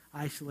felt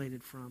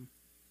isolated from.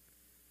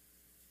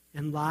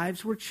 And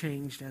lives were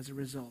changed as a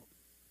result.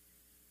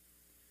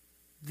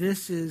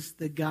 This is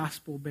the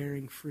gospel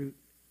bearing fruit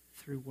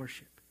through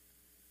worship.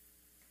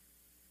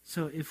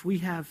 So if we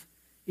have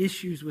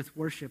issues with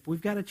worship,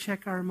 we've got to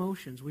check our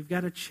emotions. We've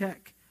got to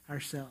check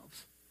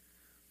ourselves.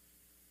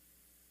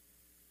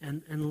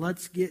 And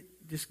let's get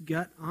just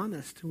gut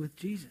honest with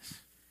Jesus.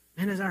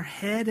 And has our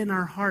head and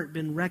our heart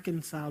been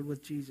reconciled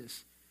with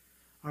Jesus?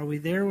 Are we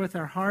there with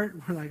our heart?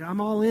 We're like, I'm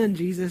all in,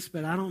 Jesus,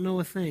 but I don't know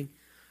a thing.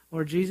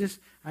 Or, Jesus,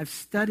 I've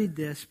studied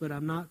this, but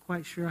I'm not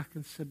quite sure I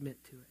can submit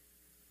to it.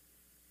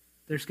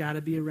 There's got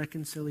to be a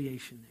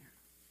reconciliation there.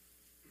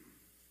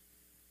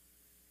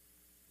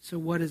 So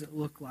what does it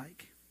look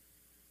like?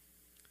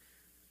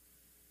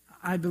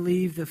 I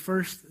believe the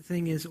first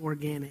thing is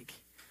organic.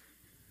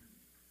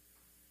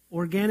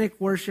 Organic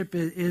worship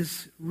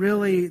is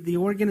really the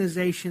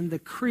organization, the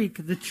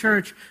creek, the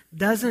church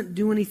doesn't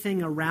do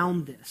anything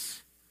around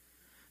this.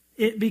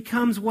 it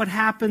becomes what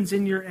happens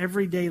in your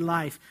everyday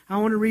life. I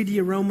want to read to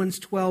you Romans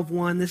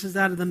 12:1. This is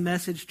out of the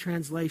Message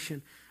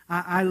translation.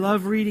 I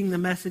love reading the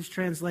Message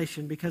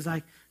translation because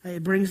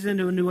it brings it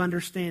into a new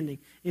understanding.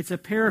 It's a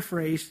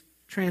paraphrase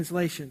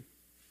translation.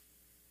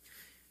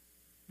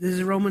 This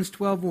is Romans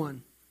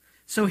 12:1.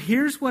 So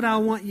here's what I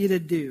want you to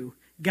do.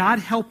 God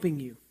helping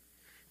you.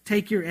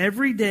 Take your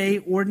everyday,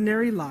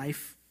 ordinary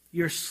life,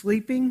 your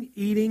sleeping,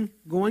 eating,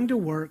 going to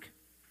work,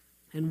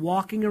 and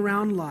walking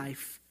around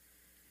life,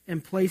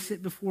 and place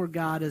it before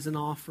God as an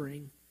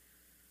offering.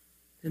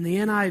 In the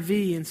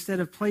NIV, instead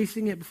of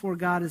placing it before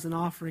God as an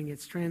offering,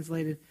 it's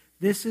translated,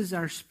 this is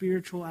our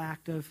spiritual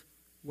act of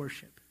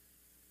worship.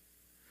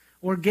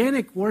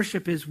 Organic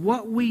worship is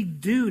what we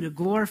do to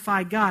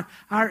glorify God.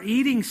 Our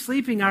eating,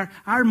 sleeping, our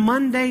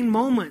mundane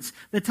moments.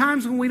 The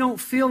times when we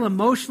don't feel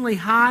emotionally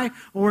high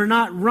or we're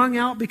not wrung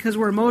out because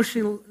we're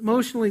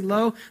emotionally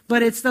low.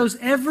 But it's those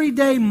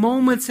everyday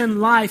moments in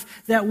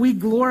life that we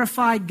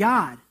glorify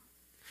God.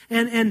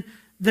 And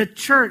the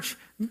church,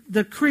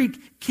 the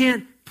Creek,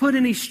 can't put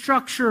any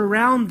structure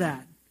around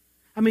that.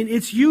 I mean,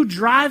 it's you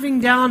driving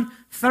down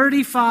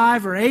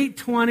 35 or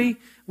 820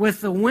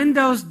 with the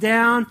windows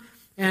down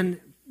and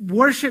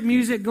worship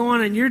music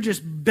going, and you're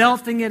just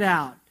belting it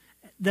out.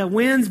 The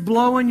wind's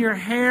blowing your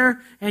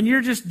hair, and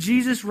you're just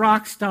Jesus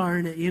rock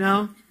starring it, you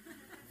know?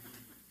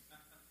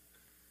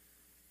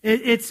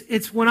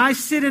 It's when I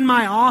sit in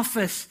my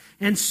office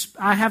and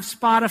I have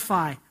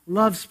Spotify,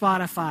 love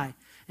Spotify,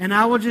 and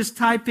I will just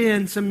type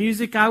in some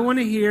music I want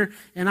to hear,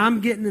 and I'm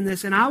getting in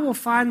this, and I will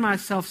find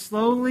myself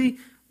slowly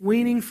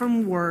weaning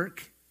from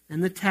work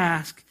and the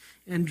task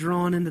and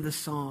drawn into the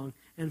song,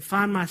 and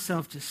find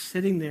myself just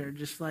sitting there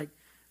just like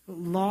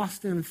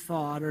lost in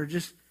thought or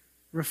just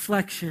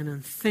reflection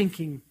and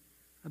thinking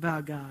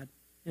about God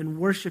and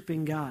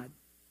worshiping God.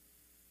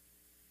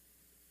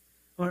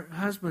 Or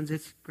husbands,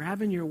 it's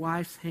grabbing your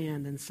wife's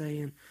hand and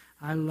saying,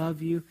 I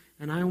love you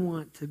and I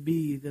want to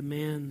be the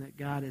man that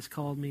God has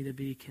called me to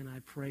be. Can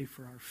I pray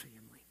for our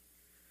family?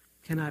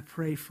 Can I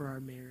pray for our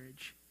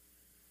marriage?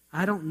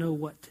 I don't know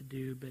what to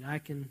do, but I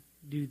can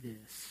do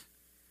this.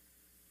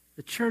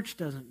 The church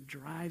doesn't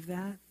drive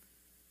that.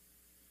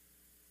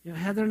 You know,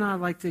 Heather and I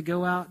like to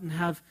go out and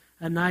have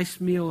a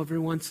nice meal every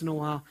once in a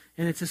while,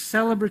 and it's a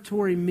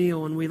celebratory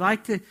meal, and we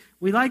like to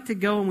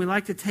go and we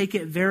like to take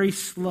it very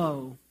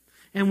slow,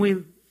 and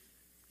we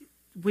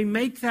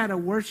make that a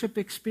worship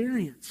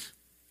experience.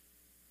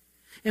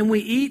 And we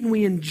eat and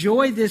we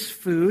enjoy this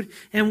food,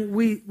 and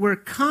we're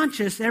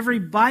conscious every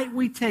bite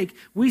we take.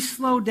 We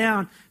slow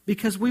down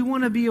because we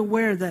want to be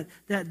aware that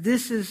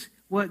this is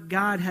what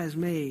God has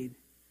made.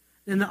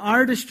 And the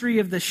artistry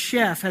of the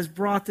chef has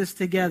brought this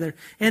together.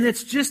 And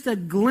it's just a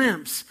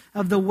glimpse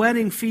of the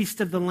wedding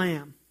feast of the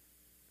Lamb.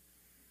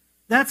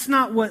 That's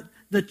not what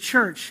this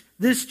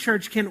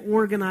church can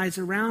organize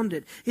around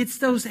it. It's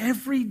those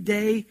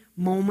everyday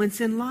moments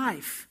in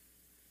life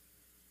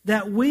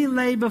that we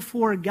lay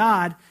before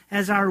God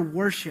as our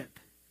worship.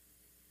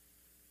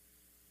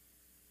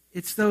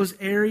 It's those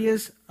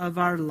areas of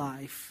our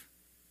life.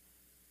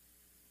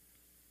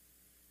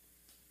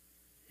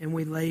 And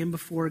we lay them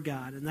before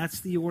God. And that's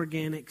the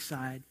organic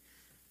side.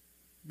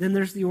 Then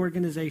there's the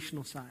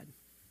organizational side.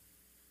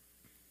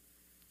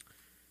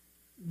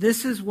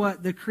 This is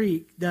what the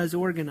Creek does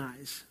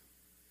organize.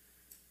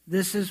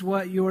 This is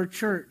what your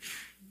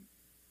church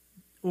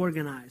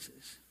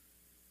organizes.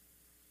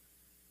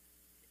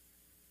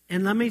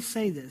 And let me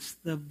say this.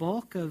 The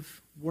bulk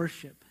of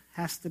worship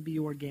has to be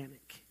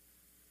organic.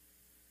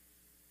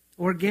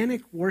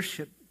 Organic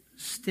worship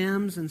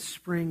stems and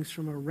springs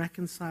from a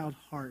reconciled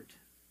heart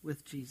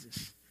with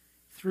Jesus,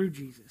 through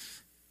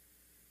Jesus.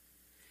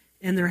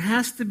 And there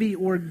has to be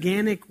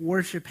organic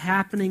worship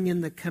happening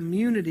in the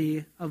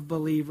community of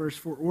believers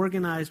for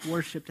organized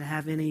worship to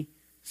have any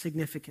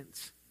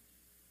significance.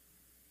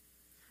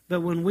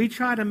 But when we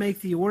try to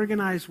make the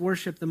organized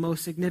worship the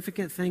most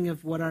significant thing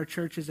of what our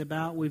church is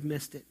about, we've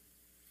missed it.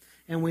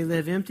 And we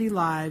live empty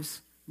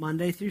lives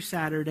Monday through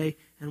Saturday,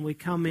 and we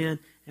come in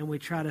and we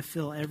try to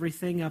fill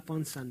everything up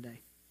on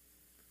Sunday.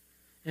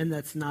 And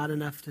that's not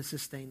enough to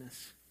sustain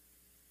us.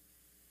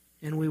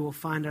 And we will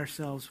find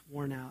ourselves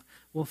worn out.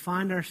 We'll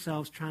find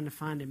ourselves trying to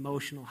find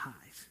emotional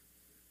highs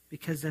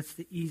because that's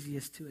the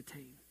easiest to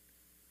attain.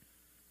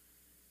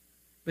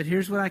 But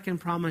here's what I can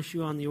promise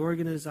you on the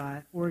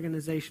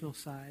organizational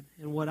side,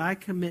 and what I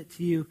commit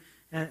to you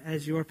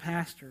as your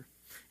pastor.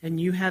 And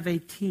you have a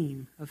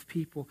team of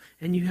people,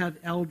 and you have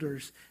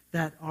elders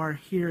that are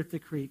here at the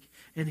Creek.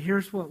 And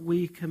here's what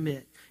we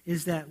commit,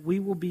 is that we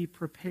will be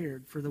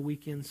prepared for the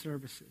weekend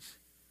services.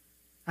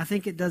 I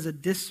think it does a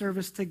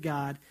disservice to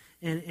God,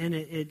 and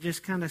it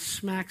just kind of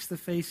smacks the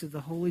face of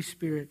the Holy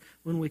Spirit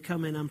when we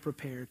come in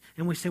unprepared.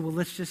 And we say, well,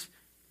 let's just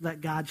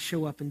let God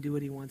show up and do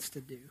what he wants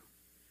to do.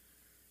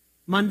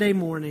 Monday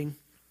morning,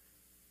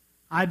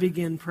 I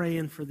begin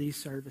praying for these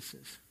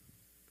services.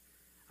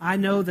 I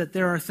know that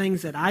there are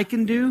things that I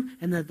can do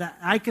and that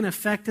I can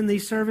affect in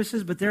these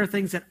services, but there are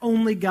things that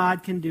only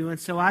God can do. And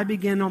so I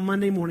begin on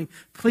Monday morning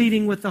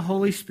pleading with the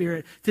Holy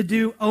Spirit to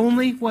do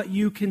only what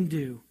you can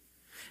do.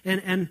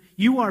 and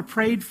you are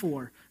prayed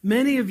for.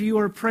 Many of you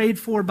are prayed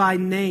for by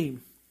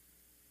name.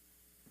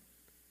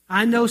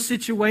 I know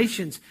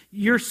situations.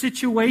 Your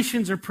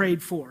situations are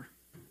prayed for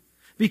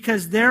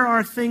because there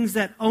are things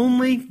that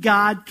only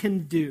God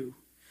can do.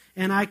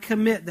 And I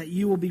commit that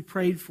you will be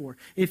prayed for.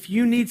 If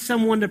you need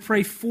someone to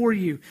pray for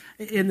you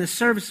in the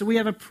service, so we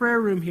have a prayer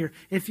room here.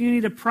 If you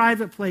need a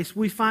private place,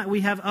 we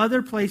have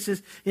other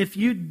places. If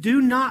you do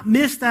not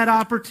miss that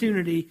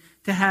opportunity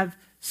to have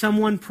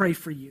someone pray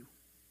for you,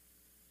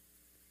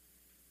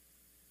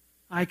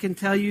 I can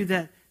tell you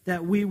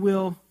that we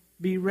will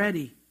be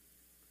ready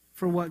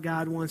for what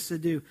God wants to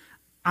do.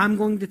 I'm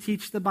going to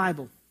teach the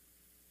Bible.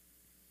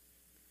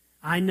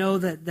 I know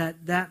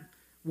that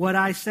what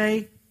I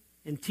say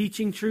and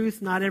teaching truth,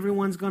 not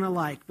everyone's going to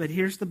like. But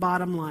here's the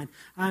bottom line.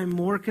 I'm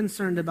more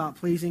concerned about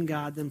pleasing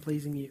God than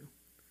pleasing you.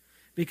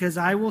 Because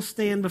I will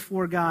stand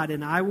before God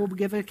and I will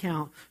give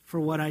account for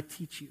what I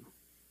teach you.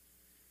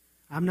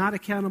 I'm not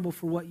accountable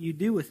for what you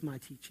do with my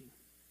teaching.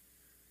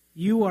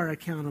 You are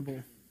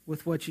accountable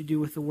with what you do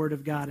with the Word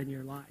of God in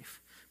your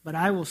life. But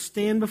I will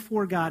stand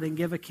before God and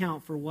give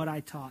account for what I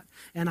taught.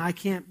 And I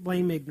can't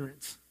blame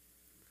ignorance.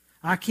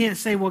 I can't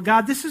say, well,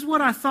 God, this is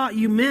what I thought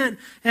you meant.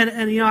 And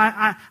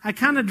I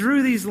kind of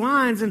drew these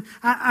lines, and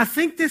I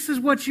think this is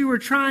what you were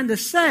trying to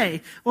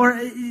say. Or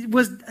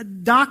was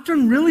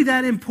doctrine really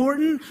that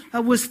important?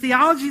 Was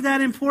theology that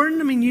important?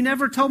 I mean, you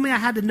never told me I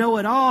had to know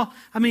it all.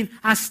 I mean,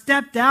 I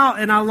stepped out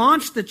and I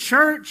launched the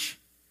church.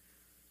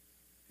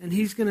 And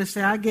he's going to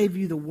say, I gave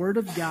you the Word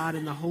of God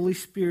and the Holy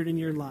Spirit in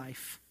your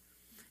life.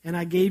 And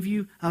I gave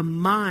you a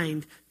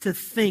mind to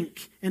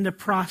think and to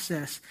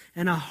process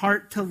and a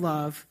heart to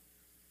love.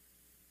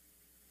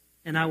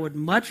 And I would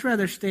much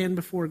rather stand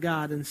before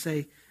God and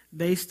say,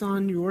 based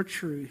on your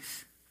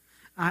truth,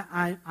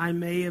 I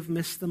may have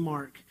missed the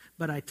mark,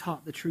 but I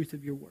taught the truth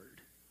of your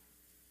word.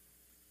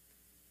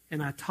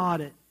 And I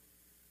taught it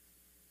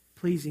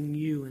pleasing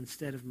you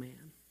instead of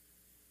man.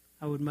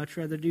 I would much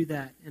rather do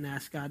that and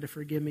ask God to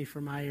forgive me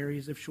for my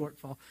areas of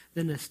shortfall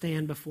than to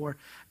stand before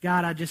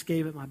God. I just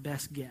gave it my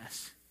best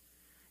guess.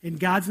 And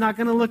God's not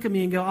going to look at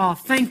me and go, oh,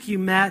 thank you,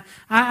 Matt.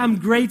 I'm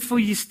grateful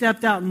you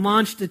stepped out and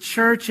launched a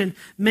church. And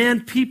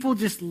man, people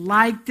just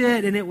liked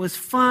it. And it was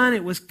fun.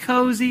 It was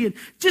cozy. And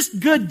just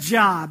good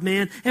job,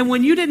 man. And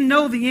when you didn't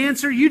know the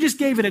answer, you just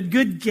gave it a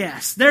good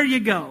guess. There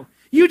you go.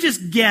 You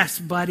just guess,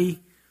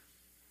 buddy.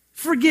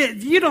 Forget,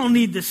 you don't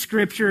need the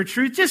scripture or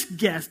truth. Just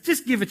guess.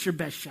 Just give it your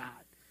best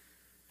shot.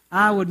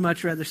 I would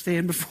much rather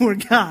stand before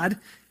God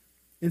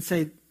and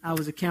say, I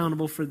was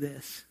accountable for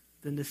this,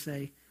 than to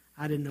say,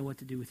 I didn't know what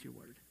to do with your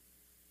word.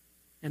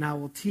 And I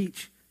will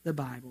teach the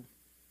Bible.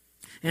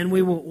 And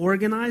we will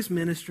organize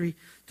ministry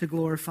to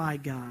glorify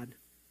God.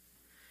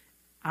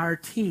 Our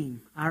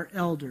team, our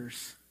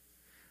elders,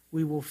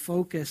 we will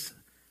focus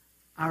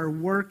our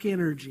work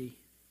energy.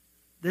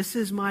 This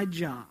is my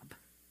job.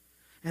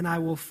 And I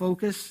will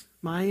focus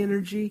my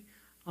energy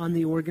on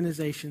the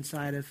organization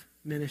side of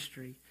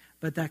ministry.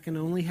 But that can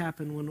only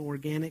happen when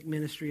organic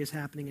ministry is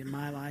happening in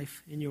my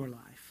life, in your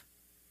life.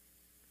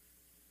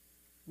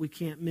 We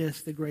can't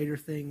miss the greater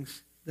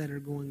things that are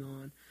going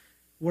on.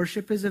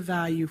 Worship is a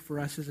value for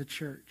us as a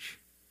church.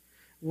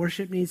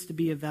 Worship needs to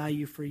be a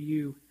value for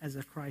you as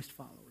a Christ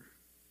follower,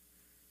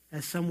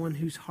 as someone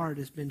whose heart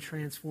has been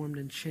transformed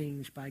and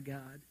changed by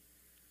God.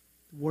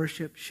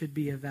 Worship should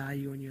be a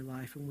value in your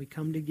life. When we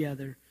come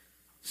together,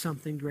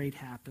 something great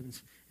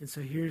happens. And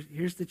so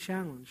here's the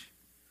challenge.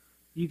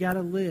 You got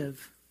to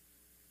live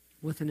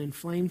with an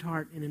inflamed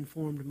heart and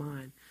informed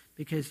mind,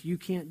 because you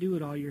can't do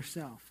it all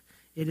yourself.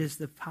 It is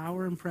the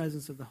power and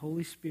presence of the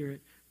Holy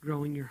Spirit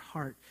growing your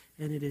heart,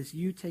 and it is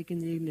you taking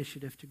the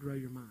initiative to grow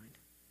your mind.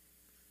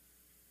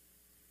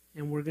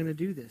 And we're going to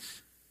do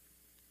this.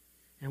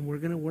 And we're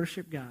going to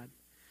worship God.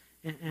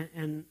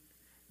 And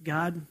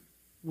God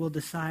will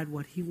decide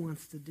what he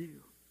wants to do.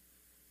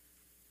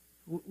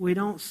 We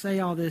don't say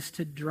all this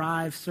to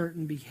drive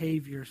certain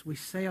behaviors. We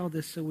say all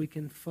this so we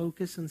can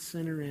focus and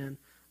center in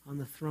on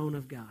the throne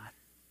of God.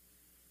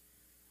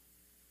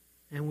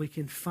 And we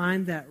can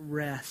find that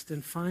rest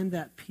and find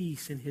that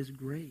peace in his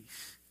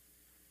grace.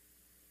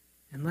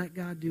 And let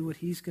God do what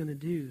he's going to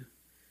do.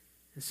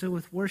 And so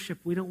with worship,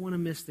 we don't want to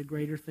miss the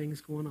greater things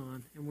going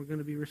on. And we're going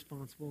to be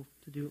responsible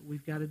to do what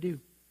we've got to do.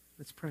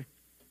 Let's pray.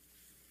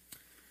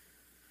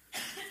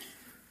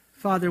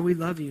 Father, we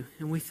love you.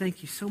 And we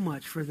thank you so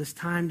much for this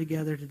time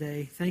together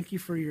today. Thank you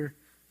for your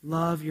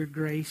love, your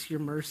grace,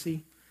 your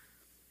mercy.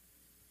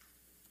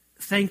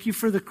 Thank you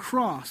for the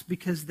cross,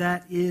 because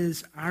that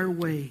is our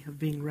way of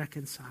being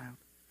reconciled.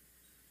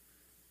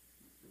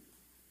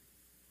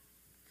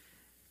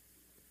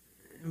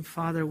 And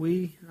Father,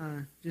 we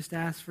just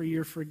ask for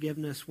your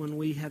forgiveness when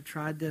we have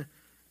tried to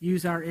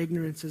use our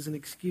ignorance as an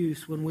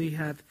excuse, when we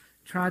have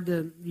tried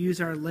to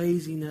use our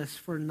laziness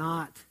for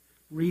not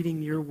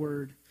reading your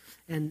word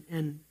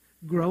and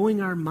growing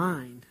our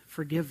mind.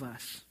 Forgive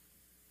us.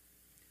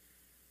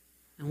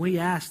 And we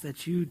ask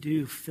that you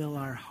do fill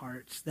our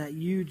hearts, that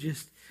you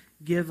just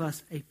give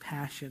us a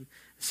passion.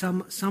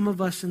 Some of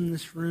us in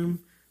this room,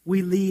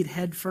 we lead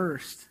head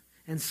first.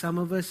 And some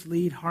of us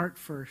lead heart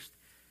first.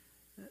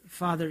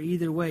 Father,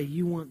 either way,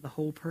 you want the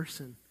whole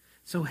person.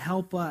 So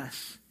help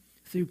us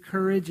through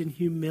courage and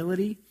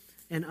humility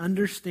and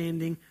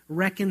understanding,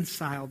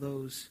 reconcile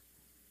those.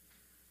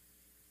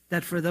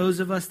 That for those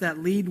of us that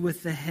lead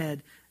with the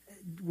head,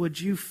 would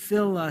you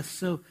fill us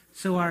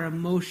so our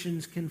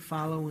emotions can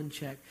follow in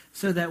check,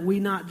 so that we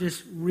not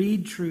just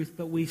read truth,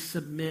 but we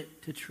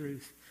submit to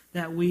truth,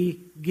 that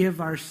we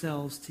give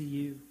ourselves to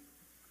you,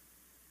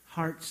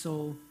 heart,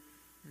 soul,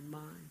 and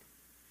mind.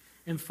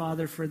 And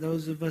Father, for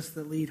those of us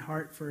that lead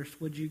heart first,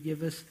 would you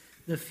give us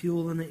the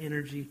fuel and the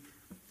energy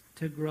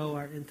to grow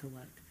our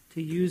intellect,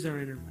 to use our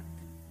intellect,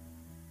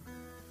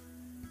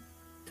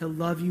 to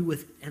love you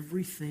with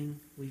everything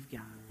we've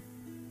got.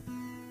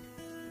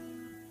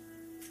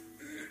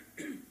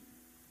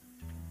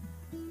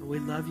 We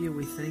love you.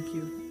 We thank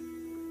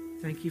you.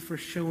 Thank you for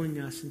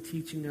showing us and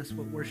teaching us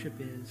what worship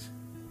is.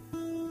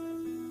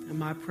 And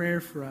my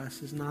prayer for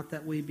us is not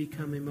that we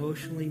become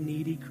emotionally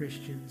needy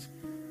Christians,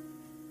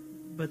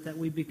 but that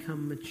we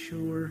become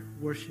mature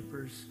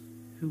worshipers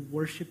who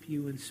worship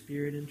you in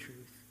spirit and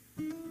truth.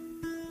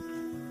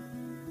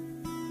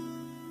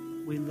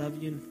 We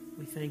love you and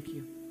we thank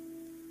you.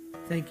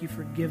 Thank you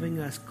for giving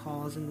us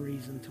cause and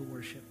reason to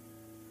worship.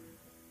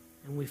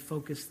 And we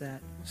focus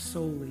that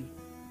solely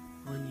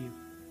on you.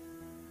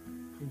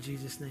 In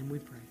Jesus' name we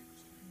pray.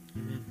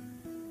 Amen.